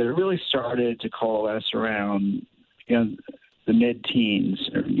judgment is that it really started to coalesce around, the mid-teens,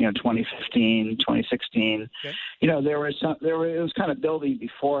 2015, 2016. Okay. It was kind of building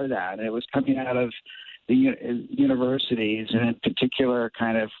before that. And it was coming out of the universities, and in particular,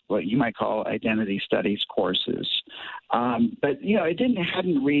 kind of what you might call identity studies courses. But it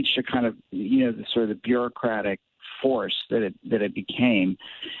hadn't reached a kind of the sort of bureaucratic force that it became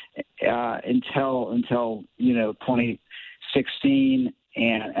until 2016,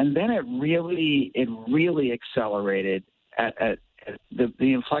 and then it really accelerated. At the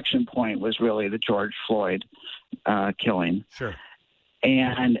inflection point was really the George Floyd killing. Sure.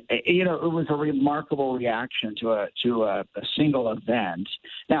 And it was a remarkable reaction to a single event.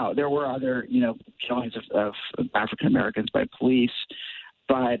 Now there were other killings of African Americans by police,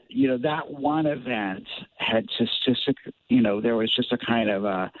 but that one event had there was just a kind of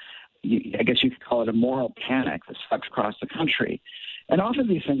I guess you could call it a moral panic that swept across the country. And often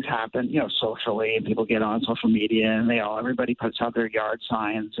these things happen, socially, and people get on social media and everybody puts out their yard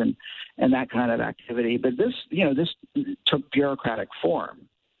signs and that kind of activity. But this took bureaucratic form.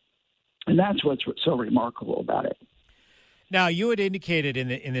 And that's what's so remarkable about it. Now, you had indicated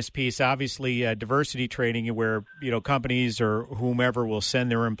in this piece, obviously, diversity training, where companies or whomever will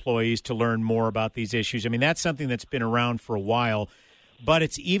send their employees to learn more about these issues. I mean, that's something that's been around for a while. But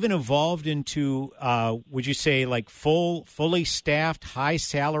it's even evolved into, would you say, like fully staffed,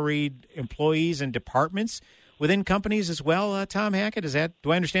 high-salaried employees and departments within companies as well, Tom Hackett?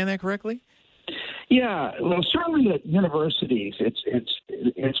 Do I understand that correctly? Yeah, well, certainly at universities,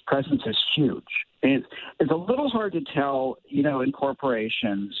 its presence is huge. It's a little hard to tell, in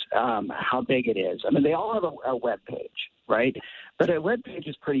corporations, how big it is. I mean, they all have a web page, right? But a web page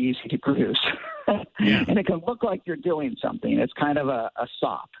is pretty easy to produce. Yeah. And it can look like you're doing something. It's kind of a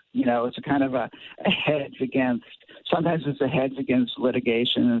SOP. It's a kind of a hedge against, sometimes it's a hedge against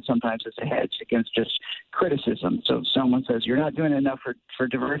litigation, and sometimes it's a hedge against just criticism. So if someone says, you're not doing enough for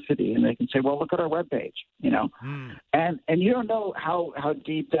diversity, and they can say, well, look at our webpage, And you don't know how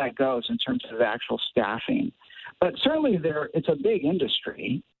deep that goes in terms of actual staffing. But certainly it's a big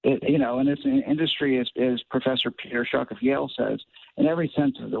industry, and it's an industry, as Professor Peter Schuck of Yale says, in every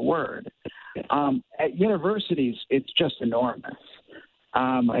sense of the word. At universities, it's just enormous.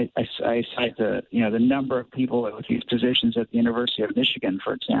 I cite the number of people with these positions at the University of Michigan,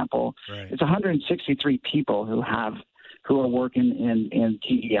 for example. Right. It's 163 people who are working in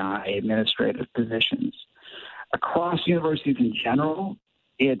DEI administrative positions. Across universities in general,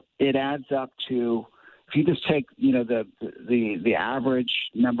 it adds up to, if you just take the average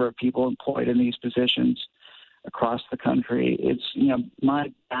number of people employed in these positions across the country, it's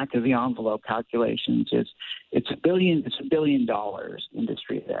my back of the envelope calculations is it's $1 billion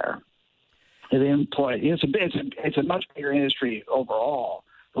industry there. They employ it's a much bigger industry overall,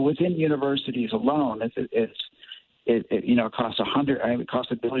 but within universities alone, it costs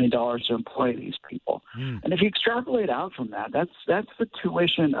 $1 billion to employ these people. And if you extrapolate out from that, that's the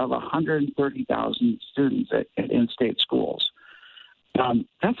tuition of 130,000 students at in-state schools.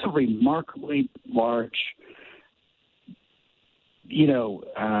 That's a remarkably large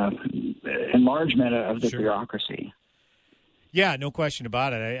enlargement of the bureaucracy. Yeah, no question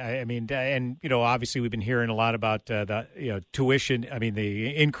about it. I mean, and obviously we've been hearing a lot about the tuition. I mean,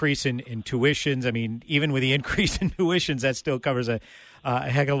 the increase in tuitions. I mean, even with the increase in tuitions, that still covers a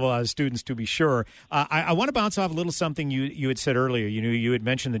heck of a lot of students, to be sure. I want to bounce off a little something you had said earlier. You had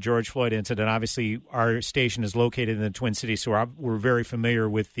mentioned the George Floyd incident. Obviously, our station is located in the Twin Cities, so we're very familiar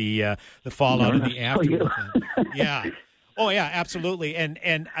with the fallout and the aftermath. Yeah. Oh, yeah, absolutely. And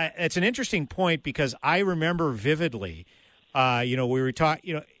it's an interesting point because I remember vividly. We were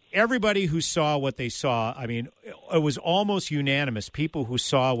talking, everybody who saw what they saw, I mean, it was almost unanimous. People who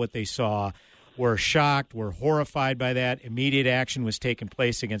saw what they saw were shocked, were horrified by that. Immediate action was taking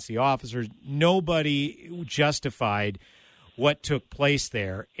place against the officers. Nobody justified what took place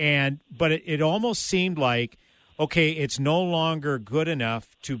there. But it almost seemed like, okay, it's no longer good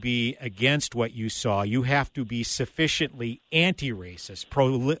enough to be against what you saw. You have to be sufficiently anti-racist,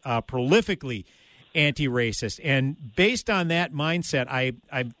 prolifically anti-racist. And based on that mindset,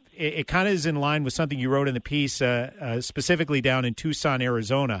 it kind of is in line with something you wrote in the piece, specifically down in Tucson,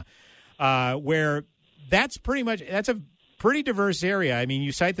 Arizona, where that's a pretty diverse area. I mean,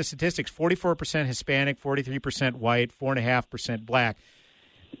 you cite the statistics, 44% Hispanic, 43% white, 4.5% black.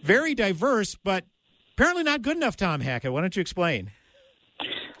 Very diverse, but apparently not good enough, Tom Hackett. Why don't you explain?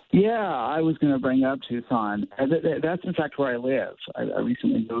 Yeah, I was going to bring up Tucson. That's in fact where I live. I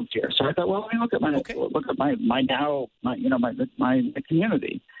recently moved here, so I thought, well, let me look at my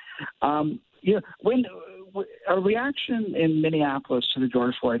community. When a reaction in Minneapolis to the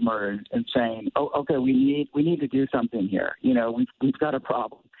George Floyd murder and saying, "Oh, okay, we need to do something here. We've got a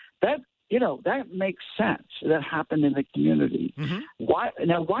problem." That makes sense. That happened in the community. Mm-hmm.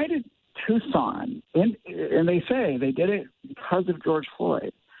 Why did Tucson? And they say they did it because of George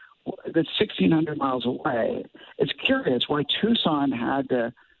Floyd. That's 1,600 miles away. It's curious why Tucson had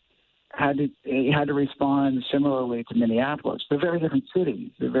to respond similarly to Minneapolis. They're very different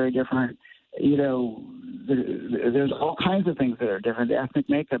cities. They're very different. There's all kinds of things that are different. The ethnic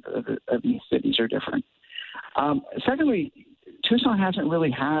makeup of these cities are different. Secondly, Tucson hasn't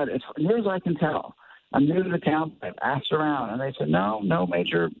really had, as near as I can tell, I'm new to the town. I've asked around, and they said no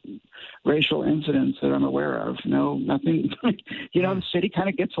major racial incidents that I'm aware of. No, nothing. The city kind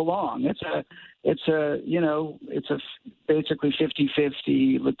of gets along. It's a basically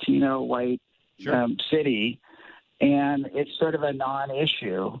 50-50 Latino white city, and it's sort of a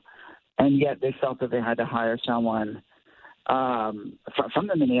non-issue. And yet they felt that they had to hire someone from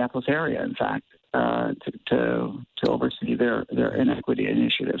the Minneapolis area, in fact, to oversee their inequity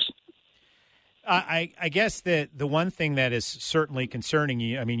initiatives. I guess that the one thing that is certainly concerning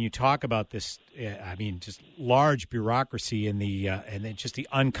you, I mean, you talk about this, just large bureaucracy and then just the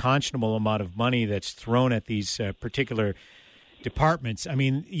unconscionable amount of money that's thrown at these particular departments. I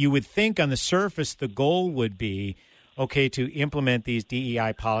mean, you would think on the surface the goal would be, okay, to implement these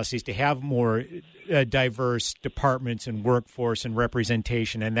DEI policies, to have more diverse departments and workforce and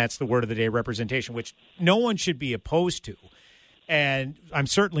representation, and that's the word of the day, representation, which no one should be opposed to. And I'm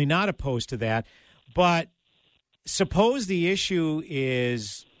certainly not opposed to that. But suppose the issue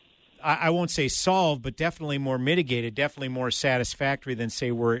is, I won't say solved, but definitely more mitigated, definitely more satisfactory than,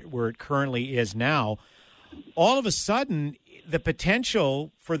 say, where it currently is now. All of a sudden, the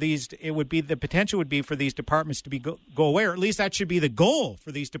potential would be for these departments to go away, or at least that should be the goal,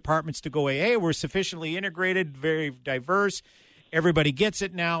 for these departments to go away. Hey, we're sufficiently integrated, very diverse, everybody gets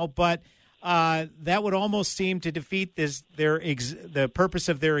it now, but that would almost seem to defeat the purpose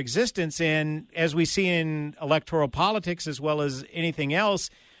of their existence. And as we see in electoral politics as well as anything else,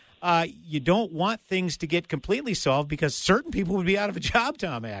 you don't want things to get completely solved because certain people would be out of a job,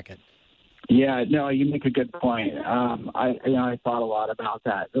 Tom Hackett. Yeah, no, you make a good point. I thought a lot about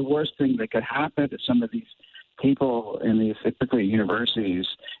that. The worst thing that could happen to some of these people in these, particularly universities,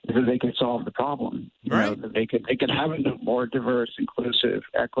 is that they could solve the problem. Right. That they could have a more diverse, inclusive,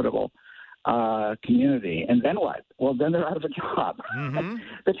 equitable community, and then what? Well, then they're out of a job. Mm-hmm.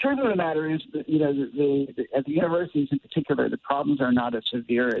 The truth of the matter is that at the universities in particular, the problems are not as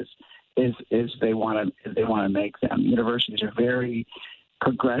severe as they want to make them. Universities are very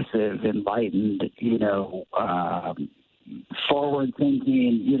progressive, enlightened, forward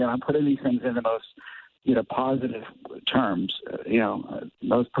thinking. I'm putting these things in the most positive terms.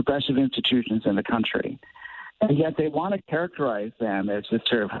 Most progressive institutions in the country. And yet they want to characterize them as this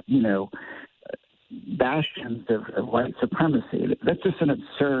sort of, bastions of white supremacy. That's just an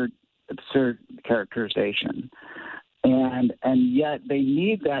absurd characterization. And yet they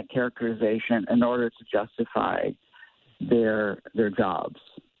need that characterization in order to justify their jobs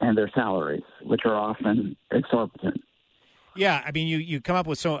and their salaries, which are often exorbitant. Yeah, I mean, you come up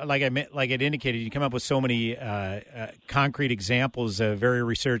with like it indicated, you come up with so many concrete examples, very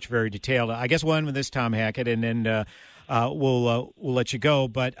researched, very detailed. I guess we'll end with this, Tom Hackett, and then we'll let you go.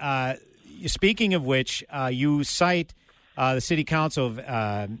 But speaking of which, you cite the City Council of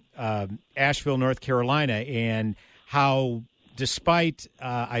Asheville, North Carolina, and how, despite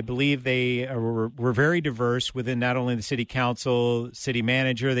I believe they were very diverse within not only the City Council, City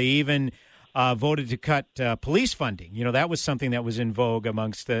Manager, they even voted to cut police funding. You know, that was something that was in vogue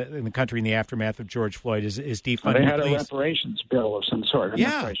amongst in the country in the aftermath of George Floyd, is defunding they had police. a reparations bill of some sort. I'm Yeah.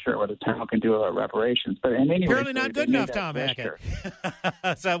 not quite sure what a town can do about reparations. But in any Apparently way, not good enough, Tom Hackett.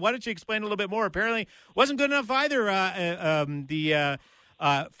 So why don't you explain a little bit more? Apparently wasn't good enough either. The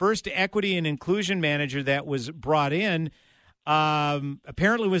first equity and inclusion manager that was brought in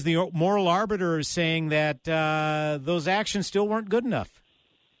apparently was the moral arbiter, saying that those actions still weren't good enough.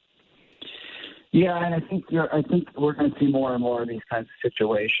 Yeah, and I think we're going to see more and more of these kinds of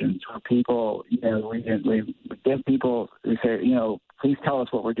situations where people, we give people, we say, please tell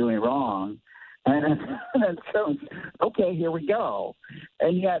us what we're doing wrong, and then so okay, here we go,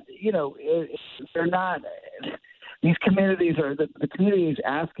 and yet they're not. These communities the communities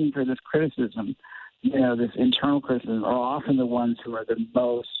asking for this criticism, this internal criticism, are often the ones who are the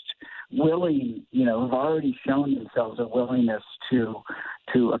most willing, have already shown themselves a willingness to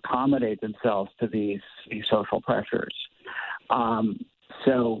accommodate themselves to these social pressures.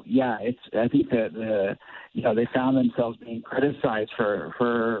 So yeah, I think that they found themselves being criticized for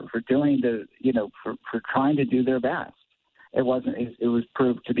doing for trying to do their best. It was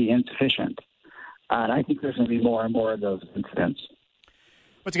proved to be insufficient, and I think there's going to be more and more of those incidents.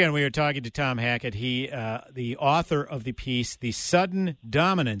 Once again, we are talking to Tom Hackett. He, the author of the piece, "The Sudden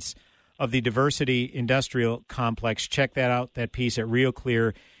Dominance of the Diversity Industrial Complex." Check that out, that piece, at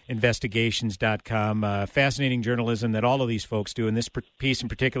RealClearInvestigations.com. Fascinating journalism that all of these folks do. And this piece in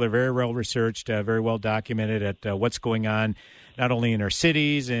particular, very well researched, very well documented at what's going on, not only in our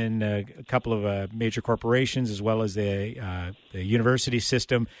cities and a couple of major corporations, as well as the university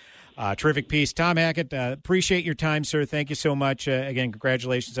system. Terrific piece. Tom Hackett, appreciate your time, sir. Thank you so much. Again,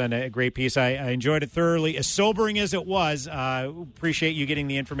 congratulations on a great piece. I enjoyed it thoroughly, as sobering as it was. Appreciate you getting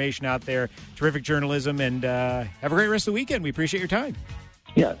the information out there. Terrific journalism, and have a great rest of the weekend. We appreciate your time.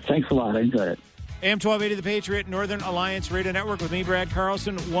 Yeah, thanks a lot. I enjoyed it. AM 1280, The Patriot, Northern Alliance Radio Network, with me, Brad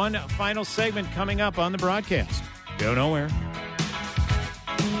Carlson. One final segment coming up on the broadcast. Go nowhere.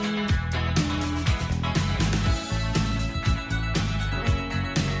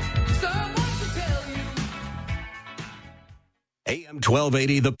 AM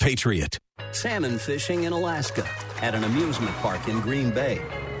 1280, The Patriot. Salmon fishing in Alaska, at an amusement park in Green Bay,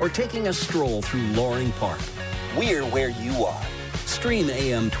 or taking a stroll through Loring Park. We're where you are. Stream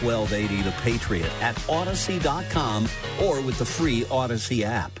AM 1280 The Patriot at Odyssey.com or with the free Odyssey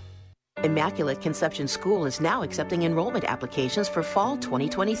app. Immaculate Conception School is now accepting enrollment applications for fall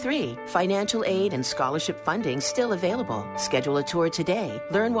 2023. Financial aid and scholarship funding still available. Schedule a tour today.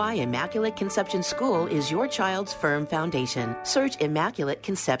 Learn why Immaculate Conception School is your child's firm foundation. Search Immaculate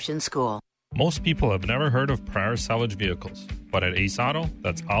Conception School. Most people have never heard of prior salvage vehicles, but at Ace Auto,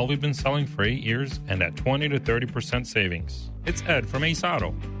 that's all we've been selling for 8 years and at 20 to 30% savings. It's Ed from Ace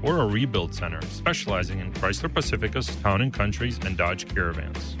Auto. We're a rebuild center specializing in Chrysler Pacificas, Town & Countries, and Dodge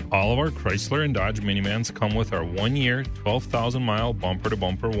Caravans. All of our Chrysler and Dodge minivans come with our 1-year, 12,000-mile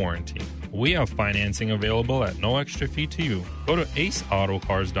bumper-to-bumper warranty. We have financing available at no extra fee to you. Go to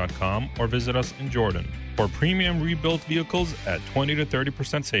aceautocars.com or visit us in Jordan for premium rebuilt vehicles at 20 to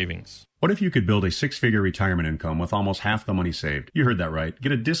 30% savings. What if you could build a 6-figure retirement income with almost half the money saved? You heard that right.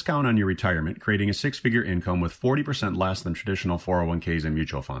 Get a discount on your retirement, creating a 6-figure income with 40% less than traditional 401ks and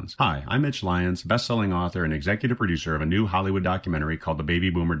mutual funds. Hi, I'm Mitch Lyons, best-selling author and executive producer of a new Hollywood documentary called The Baby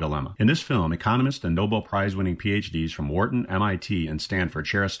Boomer Dilemma. In this film, economists and Nobel Prize-winning PhDs from Wharton, MIT, and Stanford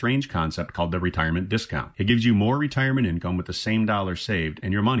share a strange concept called the retirement discount. It gives you more retirement income with the same dollar saved,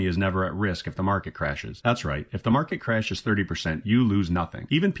 and your money is never at risk if the market crashes. That's right. If the market crashes 30%, you lose nothing.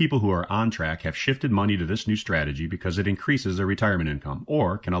 Even people who are on track have shifted money to this new strategy because it increases their retirement income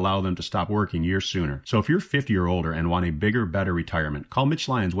or can allow them to stop working years sooner. So if you're 50 or older and want a bigger, better retirement, call Mitch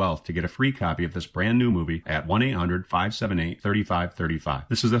Lyons Wealth to get a free copy of this brand new movie at 1-800-578-3535.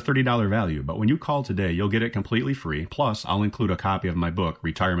 This is a $30 value, but when you call today, you'll get it completely free. Plus, I'll include a copy of my book,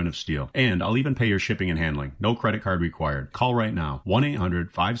 Retirement of Steel. And I'll even pay your shipping and handling. No credit card required. Call right now.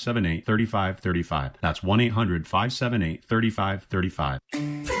 1-800-578-3535. That's 1-800-578-3535.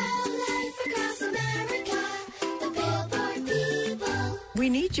 We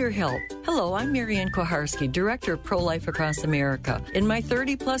need your help. Hello, I'm Marianne Koharski, Director of Pro-Life Across America. In my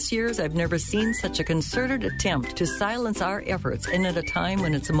 30-plus years, I've never seen such a concerted attempt to silence our efforts and at a time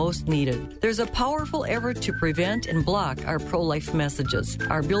when it's most needed. There's a powerful effort to prevent and block our pro-life messages.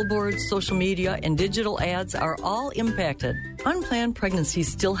 Our billboards, social media, and digital ads are all impacted. Unplanned pregnancies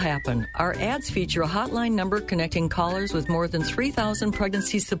still happen. Our ads feature a hotline number connecting callers with more than 3,000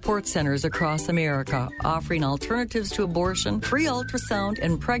 pregnancy support centers across America, offering alternatives to abortion, free ultrasound,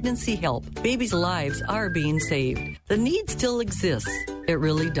 and pregnancy help. Babies' lives are being saved. The need still exists. It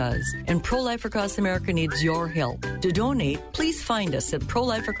really does. And Pro-Life Across America needs your help. To donate, please find us at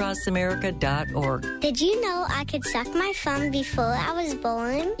prolifeacrossamerica.org. Did you know I could suck my thumb before I was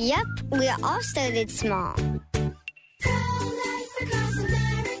born? Yep, we all started small.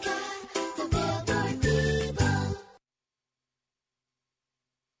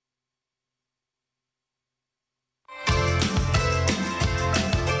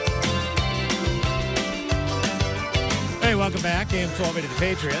 Hey, welcome back. AM 1280 The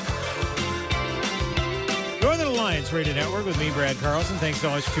Patriot. Northern Alliance Radio Network with me, Brad Carlson. Thanks so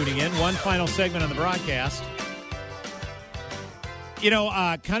much for tuning in. One final segment on the broadcast. You know,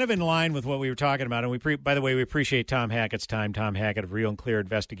 kind of in line with what we were talking about, and by the way, we appreciate Tom Hackett's time, Tom Hackett of ReaL and Clear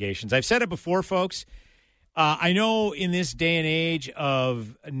Investigations. I've said it before, folks. I know in this day and age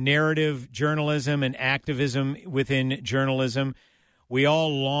of narrative journalism and activism within journalism, we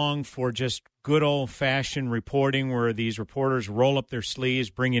all long for just good old-fashioned reporting where these reporters roll up their sleeves,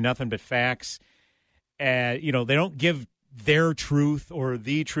 bring you nothing but facts. You know, they don't give their truth or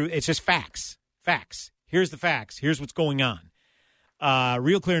the truth. It's just facts. Facts. Here's the facts. Here's what's going on.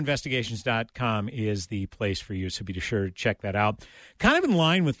 RealClearInvestigations.com is the place for you, so be sure to check that out. Kind of in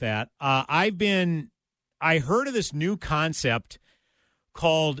line with that, I heard of this new concept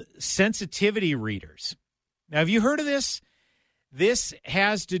called sensitivity readers. Now, have you heard of this? This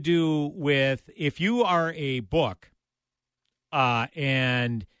has to do with if you are a book,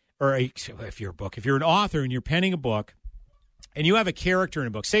 if you're an author and you're penning a book, and you have a character in a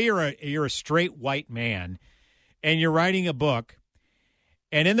book. Say you're a straight white man, and you're writing a book,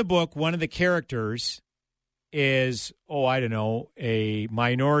 and in the book, one of the characters is, a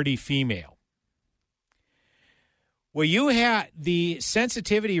minority female. Well, you have the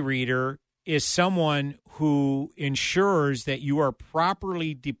sensitivity reader is someone who ensures that you are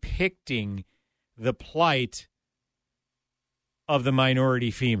properly depicting the plight of the minority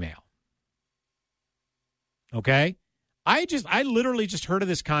female. Okay? I literally just heard of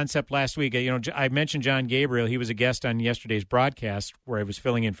this concept last week. You know, I mentioned John Gabriel. He was a guest on yesterday's broadcast where I was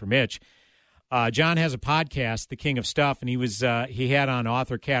filling in for Mitch. John has a podcast, The King of Stuff, and he had on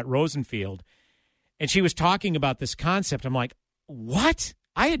author Kat Rosenfield, and she was talking about this concept. I'm like, what?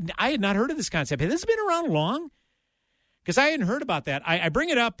 I had not heard of this concept. Has this been around long? Because I hadn't heard about that. I bring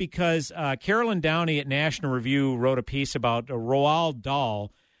it up because Carolyn Downey at National Review wrote a piece about Roald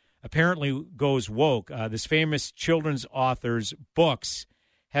Dahl apparently goes woke. This famous children's author's books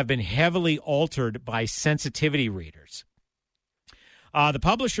have been heavily altered by sensitivity readers. The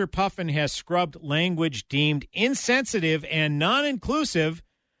publisher Puffin has scrubbed language deemed insensitive and non-inclusive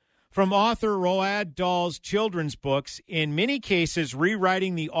from author Roald Dahl's children's books, in many cases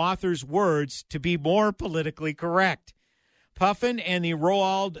rewriting the author's words to be more politically correct. Puffin and the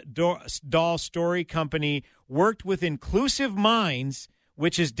Roald Dahl Story Company worked with Inclusive Minds,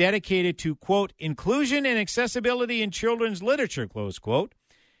 which is dedicated to, quote, inclusion and accessibility in children's literature, close quote.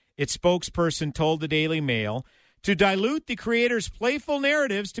 Its spokesperson told the Daily Mail to dilute the creator's playful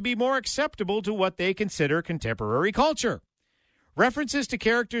narratives to be more acceptable to what they consider contemporary culture. References to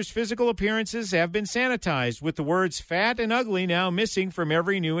characters' physical appearances have been sanitized, with the words fat and ugly now missing from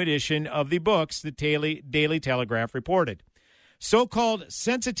every new edition of the books, the Daily Telegraph reported. So-called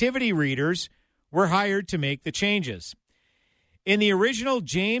sensitivity readers were hired to make the changes. In the original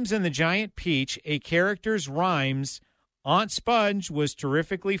James and the Giant Peach, a character's rhymes, Aunt Sponge was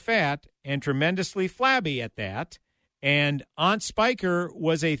terrifically fat and tremendously flabby at that, and Aunt Spiker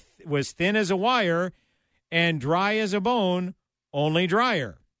was thin as a wire and dry as a bone, only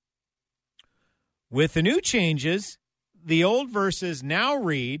drier. With the new changes, the old verses now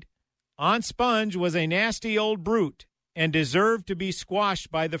read, Aunt Sponge was a nasty old brute and deserved to be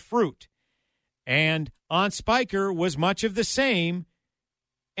squashed by the fruit. And Aunt Spiker was much of the same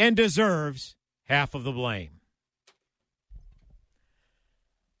and deserves half of the blame.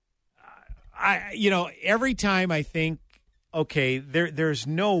 Every time I think, okay, there's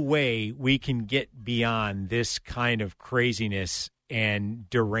no way we can get beyond this kind of craziness and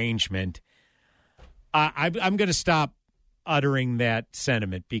derangement, I'm going to stop uttering that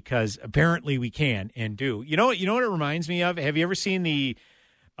sentiment because apparently we can and do. You know what it reminds me of? Have you ever seen the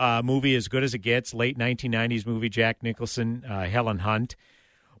movie As Good as It Gets, late 1990s movie, Jack Nicholson, Helen Hunt.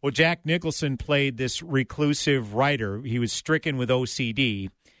 Well, Jack Nicholson played this reclusive writer. He was stricken with OCD,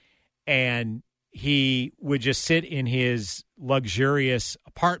 and he would just sit in his luxurious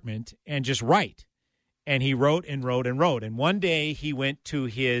apartment and just write. And he wrote and wrote and wrote. And one day he went to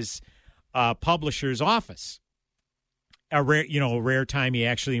his publisher's office. A rare time he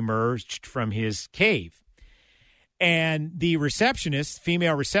actually emerged from his cave. And the receptionist,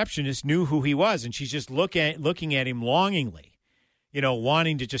 female receptionist, knew who he was, and she's just looking at him longingly,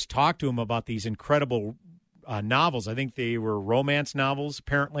 wanting to just talk to him about these incredible novels. I think they were romance novels,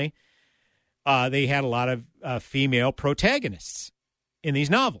 apparently. They had a lot of female protagonists in these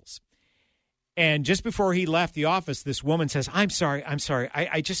novels. And just before he left the office, this woman says, I'm sorry.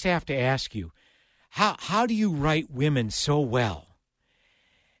 I just have to ask you, how do you write women so well?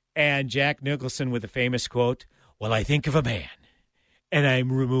 And Jack Nicholson with the famous quote, well, I think of a man, and I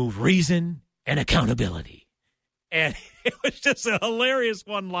remove reason and accountability. And it was just a hilarious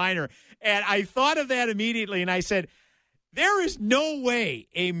one-liner. And I thought of that immediately, and I said, there is no way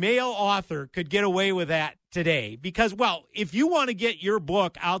a male author could get away with that today. Because, well, if you want to get your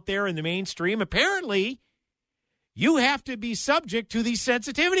book out there in the mainstream, apparently you have to be subject to these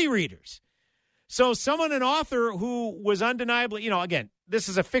sensitivity readers. So an author who was undeniably, again, this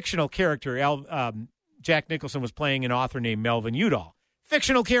is a fictional character. Jack Nicholson was playing an author named Melvin Udall.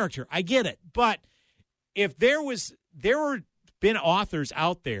 Fictional character, I get it. But if there were been authors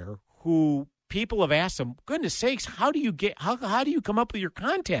out there who people have asked them, goodness sakes, how do you come up with your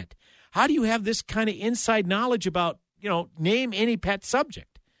content? How do you have this kind of inside knowledge about, name any pet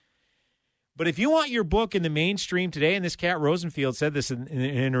subject? But if you want your book in the mainstream today, and this Kat Rosenfield said this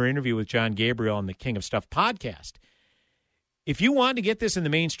in her interview with John Gabriel on the King of Stuff podcast, if you want to get this in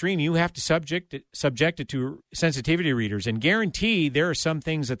the mainstream, you have to subject it to sensitivity readers and guarantee there are some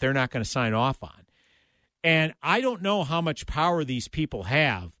things that they're not going to sign off on. And I don't know how much power these people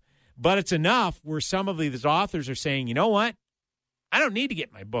have, but it's enough where some of these authors are saying, you know what? I don't need to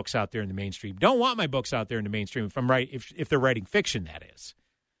get my books out there in the mainstream. Don't want my books out there in the mainstream if they're writing fiction, that is.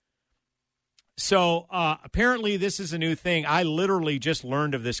 So apparently this is a new thing. I literally just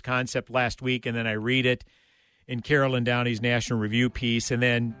learned of this concept last week, and then I read it in Carolyn Downey's National Review piece. And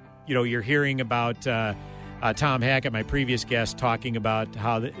then, you're hearing about Tom Hackett, my previous guest, talking about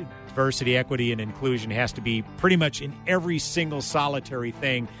how the diversity, equity, and inclusion has to be pretty much in every single solitary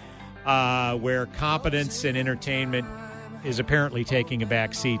thing where competence and entertainment is apparently taking a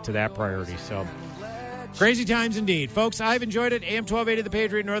back seat to that priority. So crazy times indeed. Folks, I've enjoyed it. AM 1280, the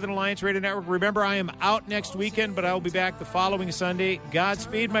Patriot Northern Alliance Radio Network. Remember, I am out next weekend, but I will be back the following Sunday.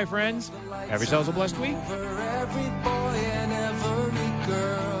 Godspeed, my friends. Have yourselves a blessed week.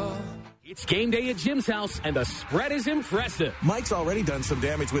 It's game day at Jim's house, and the spread is impressive. Mike's already done some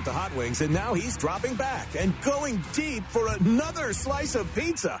damage with the hot wings, and now he's dropping back and going deep for another slice of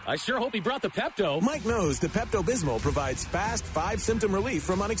pizza. I sure hope he brought the Pepto. Mike knows the Pepto-Bismol provides fast 5-symptom relief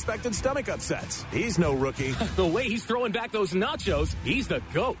from unexpected stomach upsets. He's no rookie. The way he's throwing back those nachos, he's the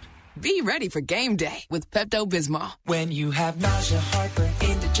GOAT. Be ready for game day with Pepto-Bismol. When you have nausea, heartburn,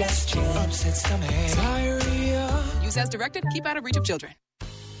 indigestion, upset stomach, diarrhea. Use as directed. Keep out of reach of children.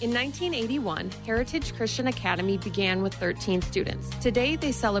 In 1981, Heritage Christian Academy began with 13 students. Today,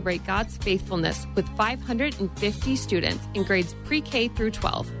 they celebrate God's faithfulness with 550 students in grades pre-K through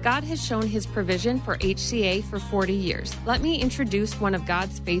 12. God has shown his provision for HCA for 40 years. Let me introduce one of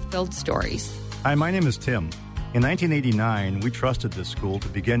God's faith-filled stories. Hi, my name is Tim. In 1989, we trusted this school to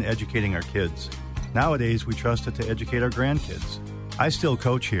begin educating our kids. Nowadays, we trust it to educate our grandkids. I still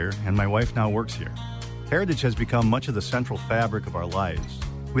coach here, and my wife now works here. Heritage has become much of the central fabric of our lives.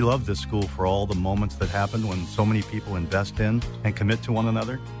 We love this school for all the moments that happen when so many people invest in and commit to one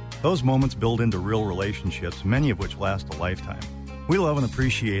another. Those moments build into real relationships, many of which last a lifetime. We love and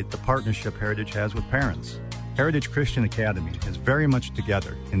appreciate the partnership Heritage has with parents. Heritage Christian Academy is very much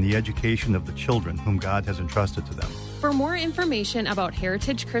together in the education of the children whom God has entrusted to them. For more information about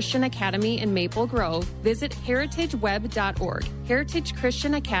Heritage Christian Academy in Maple Grove, visit heritageweb.org. Heritage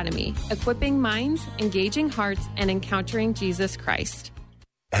Christian Academy, equipping minds, engaging hearts, and encountering Jesus Christ.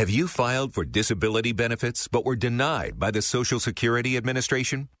 Have you filed for disability benefits but were denied by the Social Security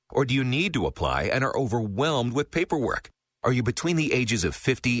Administration? Or do you need to apply and are overwhelmed with paperwork? Are you between the ages of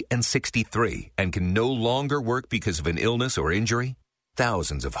 50 and 63 and can no longer work because of an illness or injury?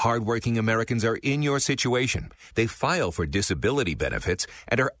 Thousands of hardworking Americans are in your situation. They file for disability benefits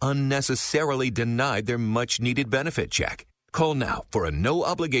and are unnecessarily denied their much-needed benefit check. Call now for a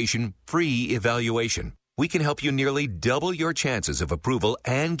no-obligation, free evaluation. We can help you nearly double your chances of approval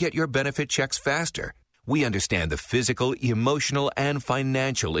and get your benefit checks faster. We understand the physical, emotional, and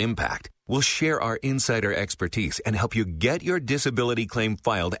financial impact. We'll share our insider expertise and help you get your disability claim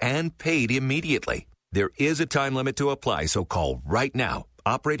filed and paid immediately. There is a time limit to apply, so call right now.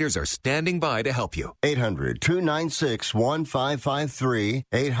 Operators are standing by to help you. 800-296-1553.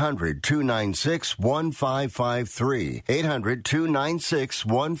 800-296-1553.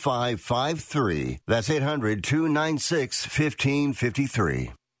 800-296-1553. That's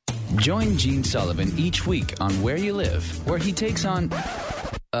 800-296-1553. Join Gene Sullivan each week on Where You Live, where he takes on...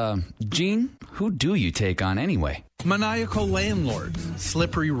 Gene, who do you take on anyway? Maniacal landlords,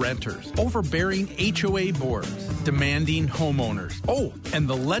 slippery renters, overbearing HOA boards, demanding homeowners. Oh, and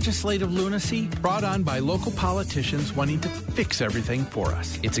the legislative lunacy brought on by local politicians wanting to fix everything for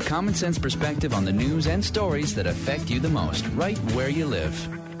us. It's a common sense perspective on the news and stories that affect you the most, right where you live.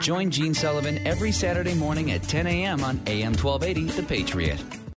 Join Gene Sullivan every Saturday morning at 10 a.m. on AM 1280, The Patriot.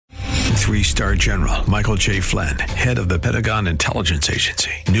 3-star General Michael J. Flynn, head of the Pentagon Intelligence Agency,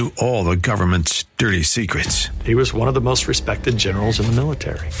 knew all the government's dirty secrets. He was one of the most respected generals in the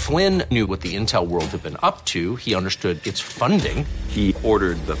military. Flynn knew what the intel world had been up to. He understood its funding. He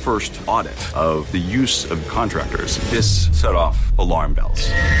ordered the first audit of the use of contractors. This set off alarm bells.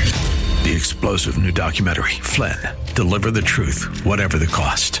 The explosive new documentary, Flynn, Deliver the Truth, Whatever the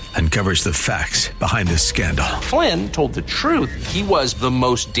Cost, uncovers the facts behind this scandal. Flynn told the truth. He was the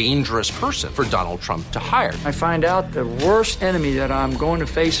most dangerous person for Donald Trump to hire. I find out the worst enemy that I'm going to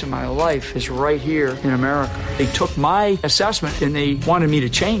face in my life is right here in America. They took my assessment and they wanted me to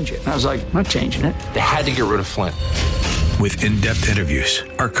change it. And I was like, I'm not changing it. They had to get rid of Flynn. With in-depth interviews,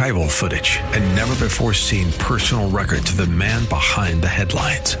 archival footage, and never-before-seen personal records of the man behind the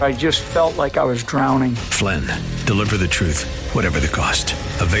headlines. I just felt like I was drowning. Flynn, Deliver the Truth, Whatever the Cost.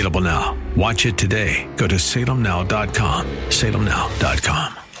 Available now. Watch it today. Go to salemnow.com.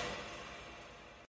 salemnow.com.